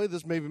it that way,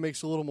 this maybe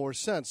makes a little more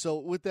sense. So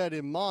with that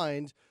in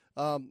mind,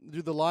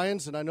 do the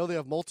Lions, and I know they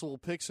have multiple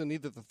picks in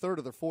either the 3rd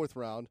or the 4th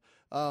round,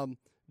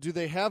 do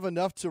they have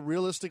enough to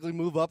realistically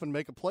move up and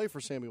make a play for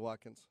Sammy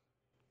Watkins?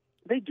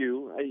 They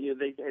do.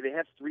 They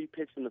have 3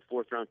 picks in the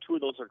 4th round. 2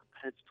 of those are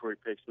compensatory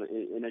picks,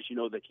 and as you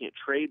know, they can't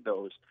trade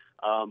those.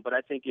 But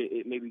I think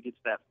it maybe gets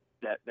that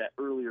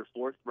earlier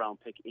 4th round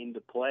pick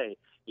into play.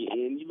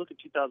 And you look at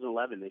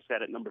 2011, they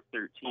sat at number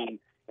 13,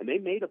 and they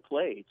made a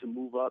play to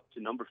move up to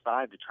number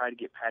 5 to try to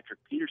get Patrick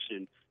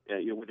Peterson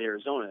with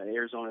Arizona.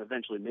 Arizona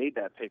eventually made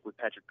that pick with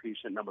Patrick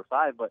Peterson at number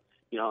 5. But,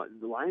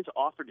 the Lions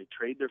offered to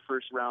trade their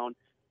 1st round,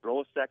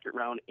 throw a 2nd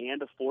round,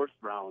 and a 4th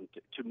round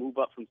to move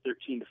up from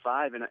 13 to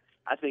 5. And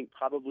I think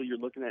probably you're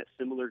looking at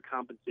similar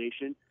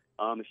compensation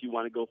if you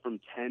want to go from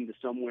 10 to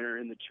somewhere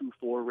in the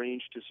 2-4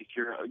 range to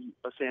secure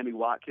a Sammy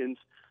Watkins.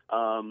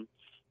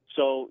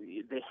 So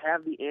they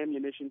have the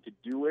ammunition to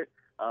do it.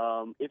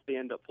 If they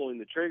end up pulling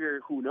the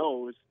trigger, who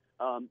knows?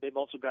 They've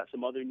also got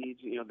some other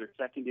needs. Their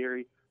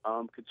secondary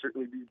could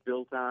certainly be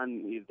built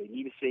on. They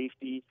need a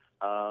safety.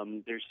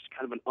 There's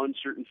kind of an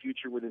uncertain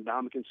future with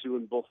Ndamukong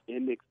Suh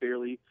and Nick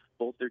Fairley.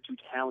 Both they're 2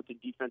 talented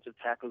defensive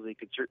tackles. They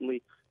could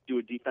certainly do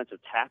a defensive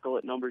tackle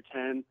at number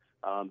 10.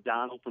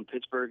 Donald from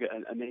Pittsburgh,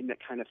 a name that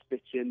kind of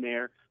fits in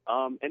there.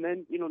 And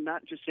then,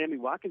 not just Sammy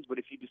Watkins, but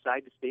if you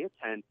decide to stay at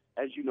 10,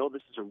 as you know,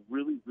 this is a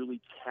really,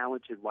 really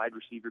talented wide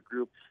receiver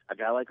group. A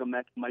guy like a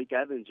Mike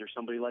Evans or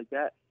somebody like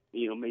that,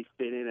 may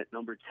fit in at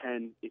number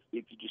 10 if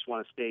you just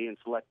want to stay and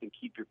select and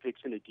keep your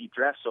picks in a deep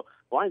draft. So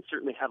Lions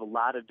certainly have a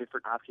lot of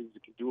different options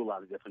that can do a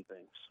lot of different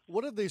things.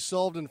 What have they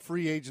solved in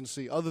free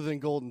agency other than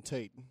Golden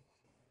Tate?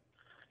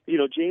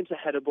 James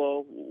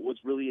Ahedebo was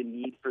really a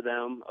need for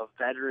them. A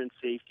veteran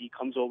safety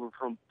comes over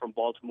from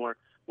Baltimore,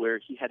 where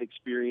he had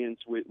experience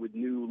with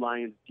new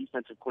Lions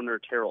defensive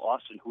coordinator Terrell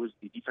Austin, who was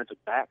the defensive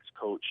backs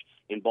coach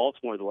in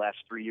Baltimore the last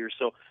 3 years.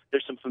 So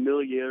there's some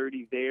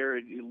familiarity there.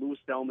 Louis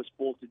Delmas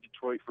bolted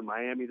Detroit from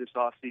Miami this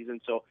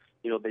offseason. So,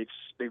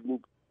 they've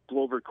moved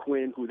Glover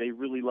Quinn, who they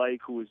really like,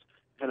 who was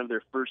kind of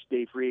their first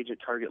day free agent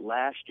target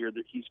last year,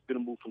 that he's going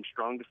to move from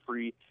strong to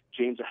free.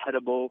 James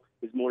Ahedebo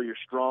is more your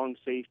strong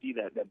safety,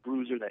 that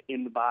bruiser, that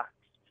in the box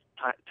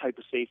type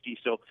of safety.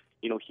 So,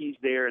 he's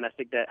there, and I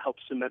think that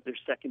helps cement their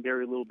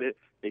secondary a little bit.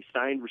 They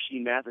signed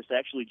Rashean Mathis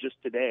actually just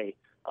today,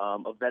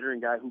 a veteran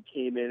guy who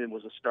came in and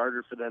was a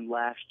starter for them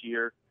last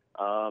year.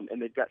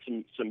 And they've got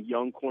some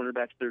young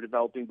cornerbacks they're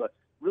developing, but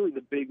really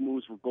the big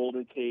moves were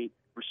Golden Tate,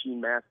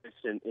 Rashean Mathis,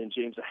 and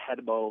James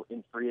Ahedebo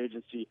in free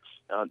agency.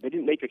 They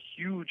didn't make a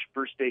huge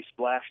first-day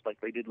splash like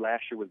they did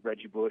last year with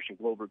Reggie Bush and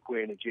Glover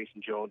Quinn and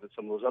Jason Jones and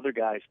some of those other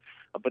guys,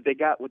 but they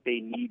got what they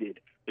needed.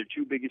 Their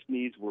two biggest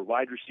needs were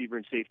wide receiver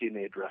and safety, and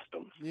they addressed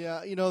them.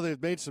 Yeah,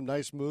 they've made some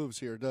nice moves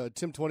here.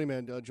 Tim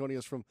Twentyman joining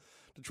us from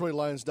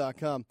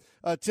DetroitLions.com.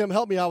 Tim,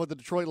 help me out with the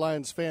Detroit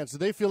Lions fans. Do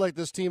they feel like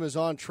this team is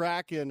on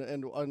track and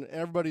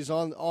everybody's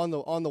on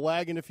the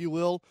wagon, if you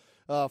will,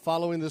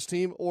 following this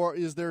team, or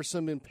is there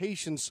some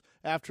impatience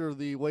after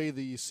the way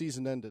the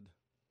season ended?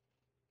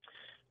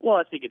 Well,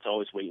 I think it's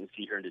always wait and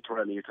see here in Detroit.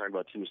 I mean, you're talking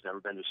about a team who's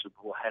never been to the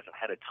Super Bowl, hasn't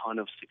had a ton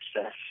of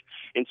success.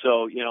 And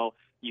so,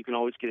 you can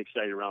always get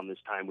excited around this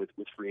time with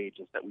free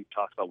agents that we've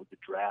talked about with the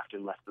draft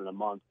in less than a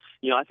month.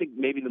 I think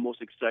maybe the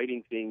most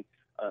exciting thing,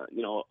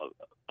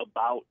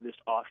 about this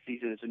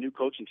offseason is a new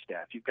coaching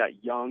staff. You've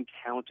got young,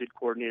 talented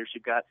coordinators.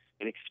 You've got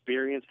an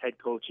experienced head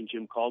coach in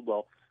Jim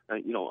Caldwell. A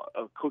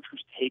coach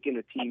who's taken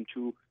a team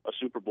to a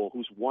Super Bowl,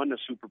 who's won a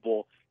Super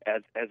Bowl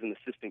as an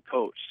assistant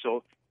coach.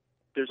 So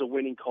there's a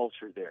winning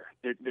culture there.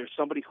 There's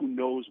somebody who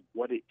knows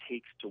what it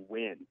takes to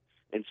win.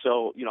 And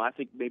so, I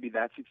think maybe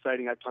that's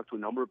exciting. I've talked to a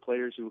number of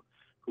players who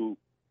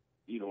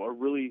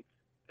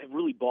have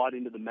really bought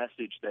into the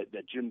message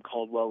that Jim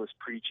Caldwell is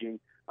preaching.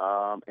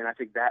 And I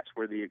think that's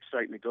where the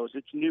excitement goes.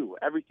 It's new.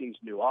 Everything's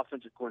new.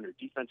 Offensive coordinator,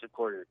 defensive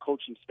coordinator,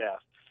 coaching staff,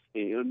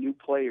 new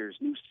players,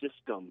 new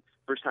system.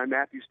 First time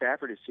Matthew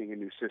Stafford is seeing a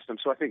new system.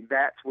 So I think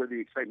that's where the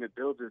excitement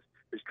builds.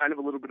 There's kind of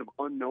a little bit of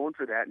unknown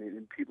for that,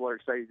 and people are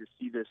excited to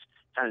see this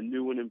kind of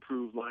new and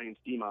improved Lions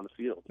team on the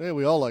field. Hey,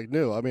 we all like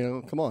new. I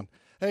mean, come on.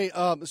 Hey,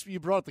 you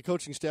brought up the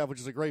coaching staff, which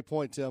is a great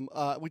point, Tim.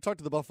 We talked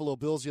to the Buffalo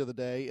Bills the other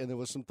day, and there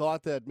was some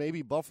thought that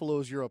maybe Buffalo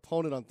is your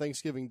opponent on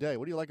Thanksgiving Day.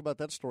 What do you like about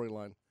that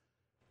storyline?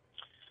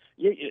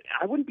 Yeah,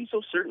 I wouldn't be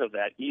so certain of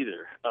that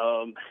either.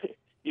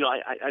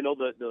 I know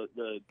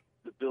the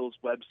Bills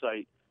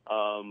website,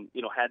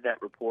 had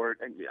that report,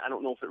 and I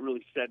don't know if it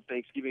really said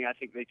Thanksgiving. I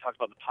think they talked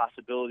about the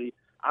possibility.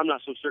 I'm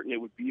not so certain it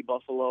would be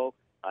Buffalo.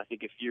 I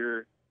think if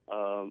you're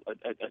a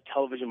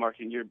television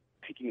market and you're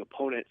picking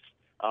opponents,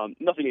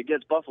 nothing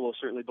against Buffalo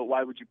certainly, but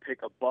why would you pick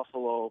a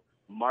Buffalo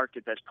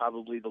market that's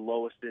probably the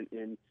lowest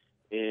in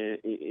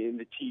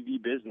the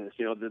TV business,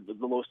 the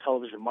lowest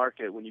television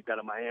market when you've got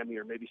a Miami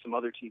or maybe some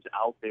other teams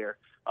out there.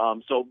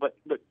 But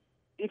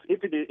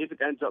if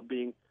it ends up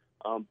being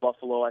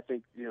Buffalo, I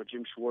think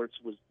Jim Schwartz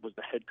was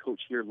the head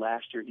coach here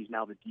last year. He's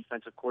now the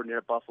defensive coordinator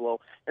at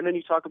Buffalo. And then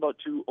you talk about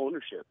two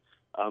ownership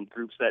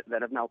groups that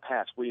have now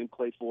passed. William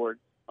Clayford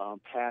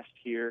passed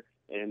here,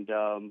 and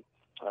the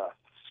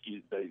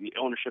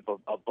ownership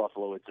of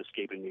Buffalo. It's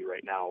escaping me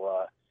right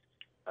now.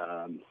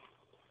 I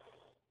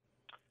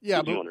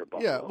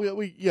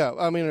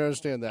mean, I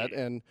understand that,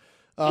 and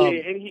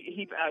and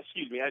he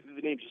excuse me,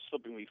 the name's just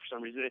slipping me for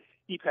some reason.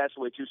 He passed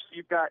away too. So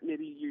you've got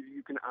maybe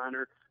you can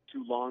honor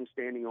two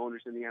long-standing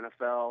owners in the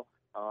NFL,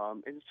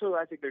 and so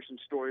I think there's some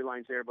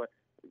storylines there. But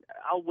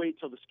I'll wait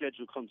till the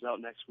schedule comes out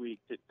next week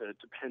to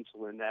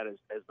pencil in that as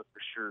the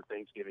for sure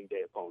Thanksgiving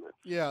Day opponent.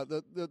 Yeah,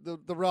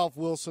 the Ralph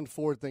Wilson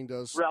Ford thing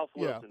does. Ralph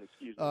Wilson,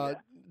 excuse me.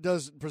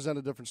 Does present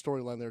a different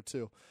storyline there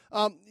too.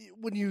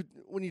 When you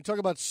talk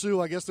about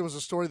Sue, I guess there was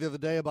a story the other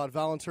day about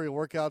voluntary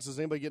workouts. Is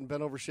anybody getting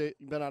bent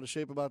out of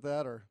shape about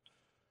that, or?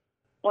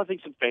 Well, I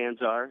think some fans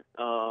are.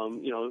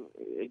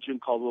 Jim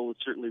Caldwell would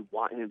certainly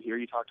want him here.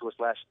 You talked to us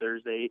last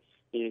Thursday.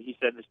 He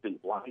said this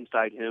didn't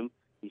blindside him.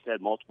 He's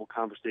had multiple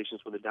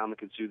conversations with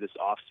Ndamukong Suh this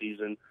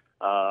offseason,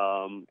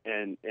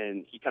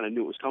 and he kind of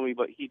knew it was coming,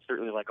 but he'd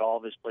certainly like all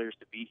of his players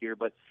to be here.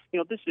 But,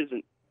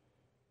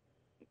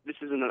 this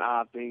isn't an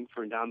odd thing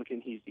for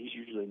Ndamukong. He's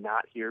usually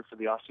not here for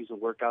the off-season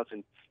workouts,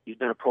 and he's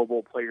been a Pro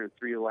Bowl player in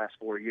 3 of the last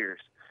 4 years.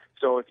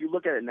 So if you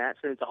look at it in that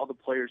sense, all the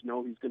players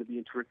know he's going to be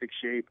in terrific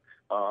shape.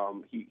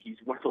 He's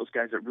one of those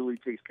guys that really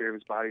takes care of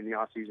his body in the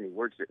off-season. He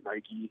works at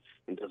Nike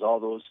and does all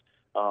those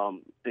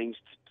things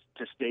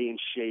to stay in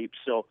shape.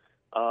 So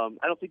I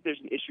don't think there's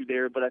an issue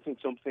there, but I think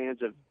some fans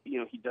have,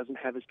 he doesn't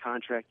have his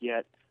contract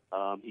yet.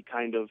 He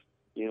kind of,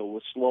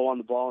 was slow on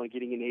the ball and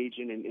getting an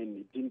agent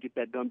and didn't get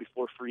that done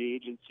before free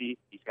agency.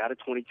 He's got a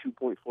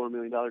 $22.4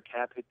 million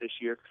cap hit this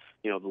year.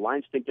 The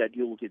Lions think that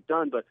deal will get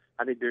done, but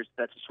I think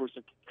that's a source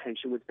of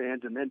contention with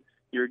fans. And then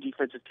you're a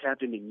defensive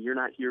captain and you're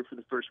not here for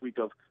the first week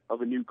of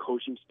a new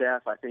coaching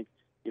staff. I think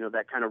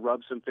that kind of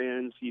rubs some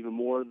fans even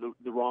more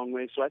the wrong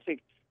way. So I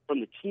think from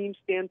the team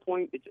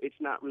standpoint, it's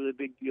not really a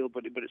big deal,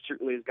 but it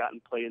certainly has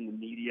gotten play in the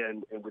media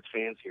and with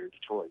fans here in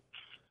Detroit.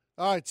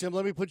 All right, Tim,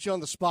 let me put you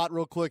on the spot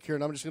real quick here,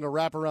 and I'm just going to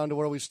wrap around to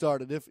where we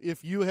started.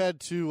 If you had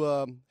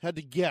to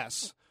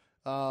guess,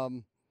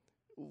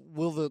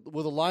 will the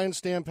Lions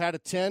stand pat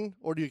at 10,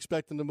 or do you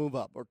expect them to move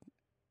up?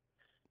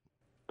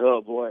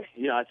 Oh, boy.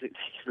 I think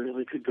they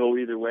really could go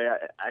either way.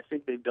 I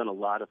think they've done a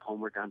lot of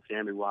homework on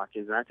Sammy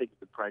Watkins, and I think if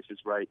the price is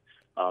right,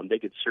 they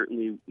could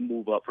certainly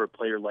move up for a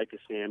player like a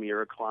Sammy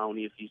or a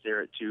Clowney if he's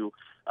there at 2.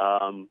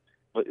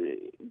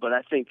 But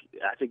I think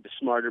the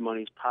smarter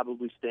money is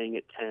probably staying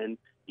at 10.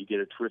 You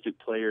get a terrific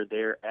player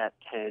there at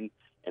 10,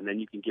 and then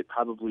you can get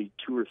probably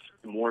 2 or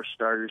 3 more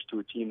starters to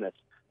a team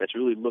that's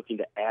really looking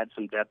to add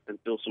some depth and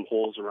fill some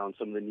holes around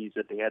some of the needs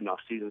that they had in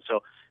off-season.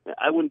 So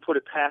I wouldn't put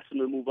it past them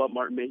to move up.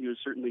 Martin Mayhew has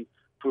certainly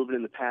proven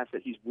in the past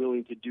that he's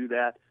willing to do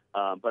that,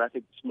 but I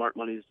think the smart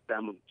money is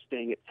them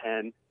staying at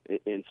 10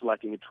 and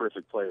selecting a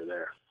terrific player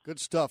there. Good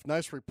stuff.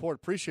 Nice report.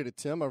 Appreciate it,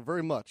 Tim,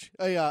 very much.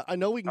 Hey, I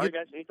know we can All right,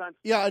 guys, anytime.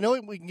 Yeah, I know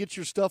we can get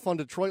your stuff on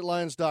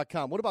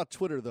DetroitLions.com. What about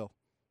Twitter, though?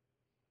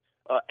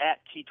 At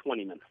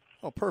T20man.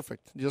 Oh,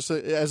 perfect. Just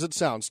as it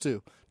sounds,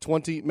 too.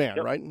 20man,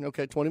 Yep. right?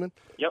 Okay, 20man?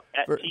 Yep,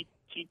 at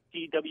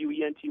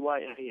TWENTYMAN,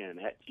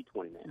 at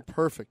T20man.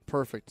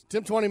 Perfect.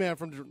 Tim 20man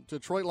from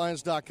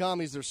DetroitLions.com.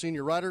 He's their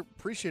senior writer.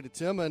 Appreciate it,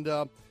 Tim. And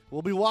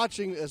we'll be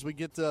watching as we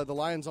get the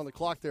Lions on the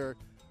clock there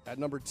at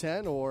number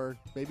 10, or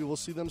maybe we'll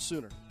see them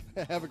sooner.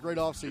 Have a great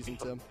offseason,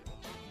 Tim.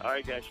 All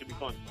right, guys. Should be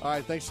fun. All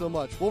right, thanks so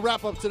much. We'll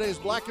wrap up today's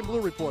Black and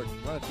Blue Report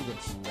right after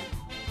this.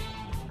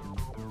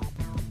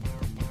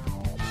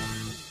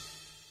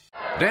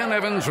 Dan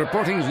Evans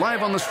reporting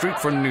live on the street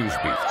for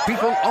Newsbeat.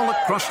 People all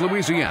across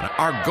Louisiana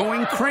are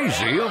going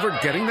crazy over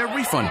getting their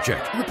refund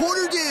check.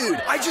 Reporter dude,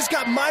 I just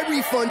got my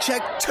refund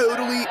check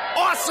totally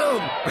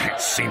awesome! It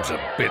seems a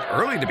bit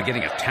early to be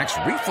getting a tax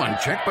refund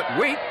check, but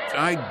wait,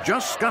 I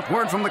just got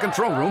word from the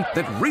control room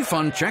that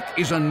Refund Check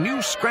is a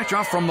new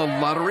scratch-off from the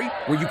lottery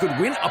where you could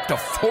win up to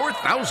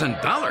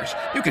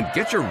 $4,000. You can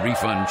get your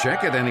refund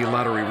check at any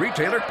lottery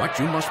retailer, but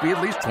you must be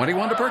at least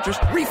 21 to purchase.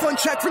 Refund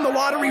check from the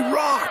lottery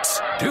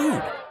rocks!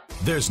 Dude!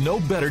 There's no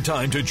better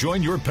time to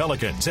join your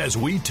Pelicans as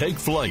we take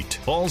flight.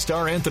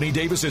 All-star Anthony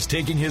Davis is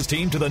taking his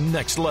team to the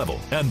next level,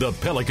 and the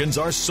Pelicans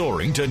are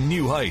soaring to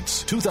new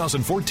heights.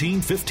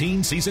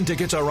 2014-15 season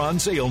tickets are on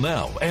sale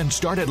now and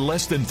start at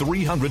less than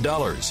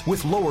 $300,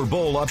 with lower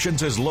bowl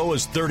options as low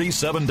as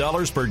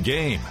 $37 per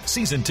game.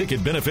 Season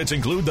ticket benefits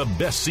include the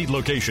best seat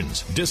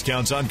locations,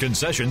 discounts on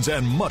concessions,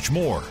 and much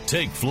more.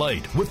 Take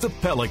flight with the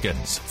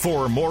Pelicans.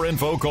 For more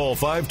info, call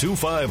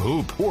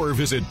 525-HOOP or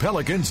visit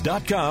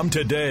Pelicans.com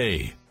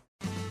today.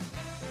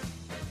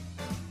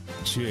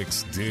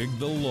 Chicks dig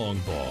the long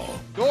ball.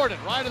 Gordon,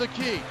 right of the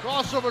key,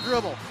 crossover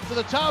dribble to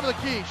the top of the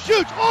key,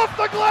 shoots off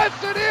the glass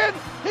and in.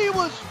 He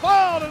was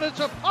fouled, and it's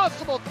a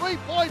possible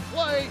three-point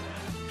play.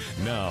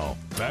 Now,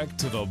 back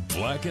to the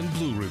Black and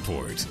Blue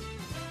Report.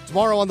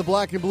 Tomorrow on the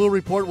Black and Blue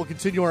Report, we'll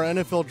continue our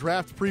NFL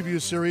Draft Preview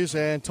Series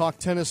and talk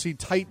Tennessee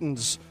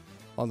Titans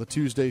on the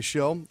Tuesday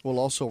show. We'll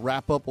also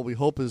wrap up what we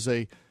hope is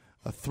a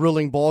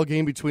thrilling ball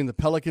game between the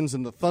Pelicans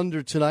and the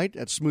Thunder tonight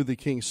at Smoothie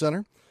King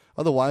Center.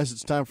 Otherwise,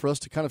 it's time for us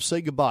to kind of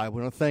say goodbye.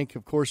 We want to thank,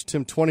 of course,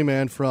 Tim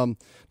 20man from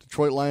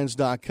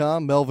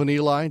DetroitLions.com, Melvin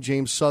Eli,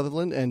 James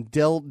Sutherland, and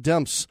Dell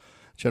Demps,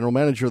 General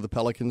Manager of the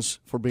Pelicans,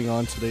 for being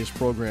on today's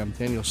program.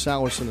 Daniel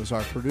Sowerson is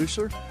our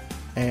producer,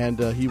 and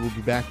he will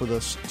be back with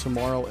us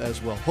tomorrow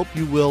as well. Hope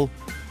you will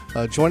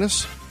join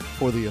us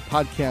for the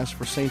podcast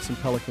for Saints and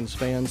Pelicans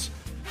fans.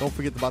 Don't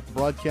forget about the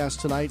broadcast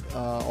tonight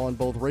on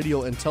both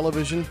radio and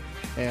television,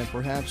 and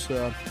perhaps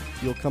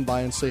you'll come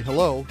by and say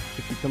hello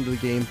if you come to the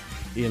game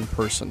in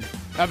person.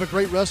 Have a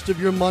great rest of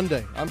your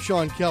Monday. I'm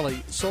Sean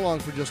Kelly. So long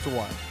for just a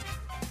while.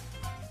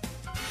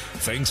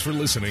 Thanks for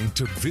listening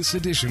to this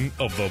edition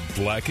of the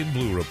Black and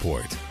Blue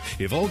Report.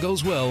 If all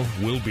goes well,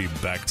 we'll be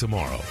back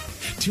tomorrow.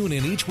 Tune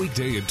in each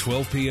weekday at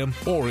 12 p.m.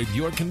 or at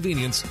your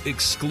convenience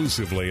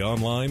exclusively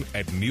online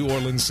at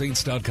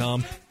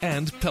NewOrleansSaints.com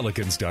and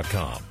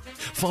Pelicans.com.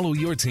 Follow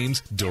your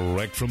teams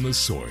direct from the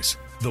source,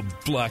 the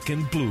Black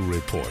and Blue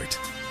Report.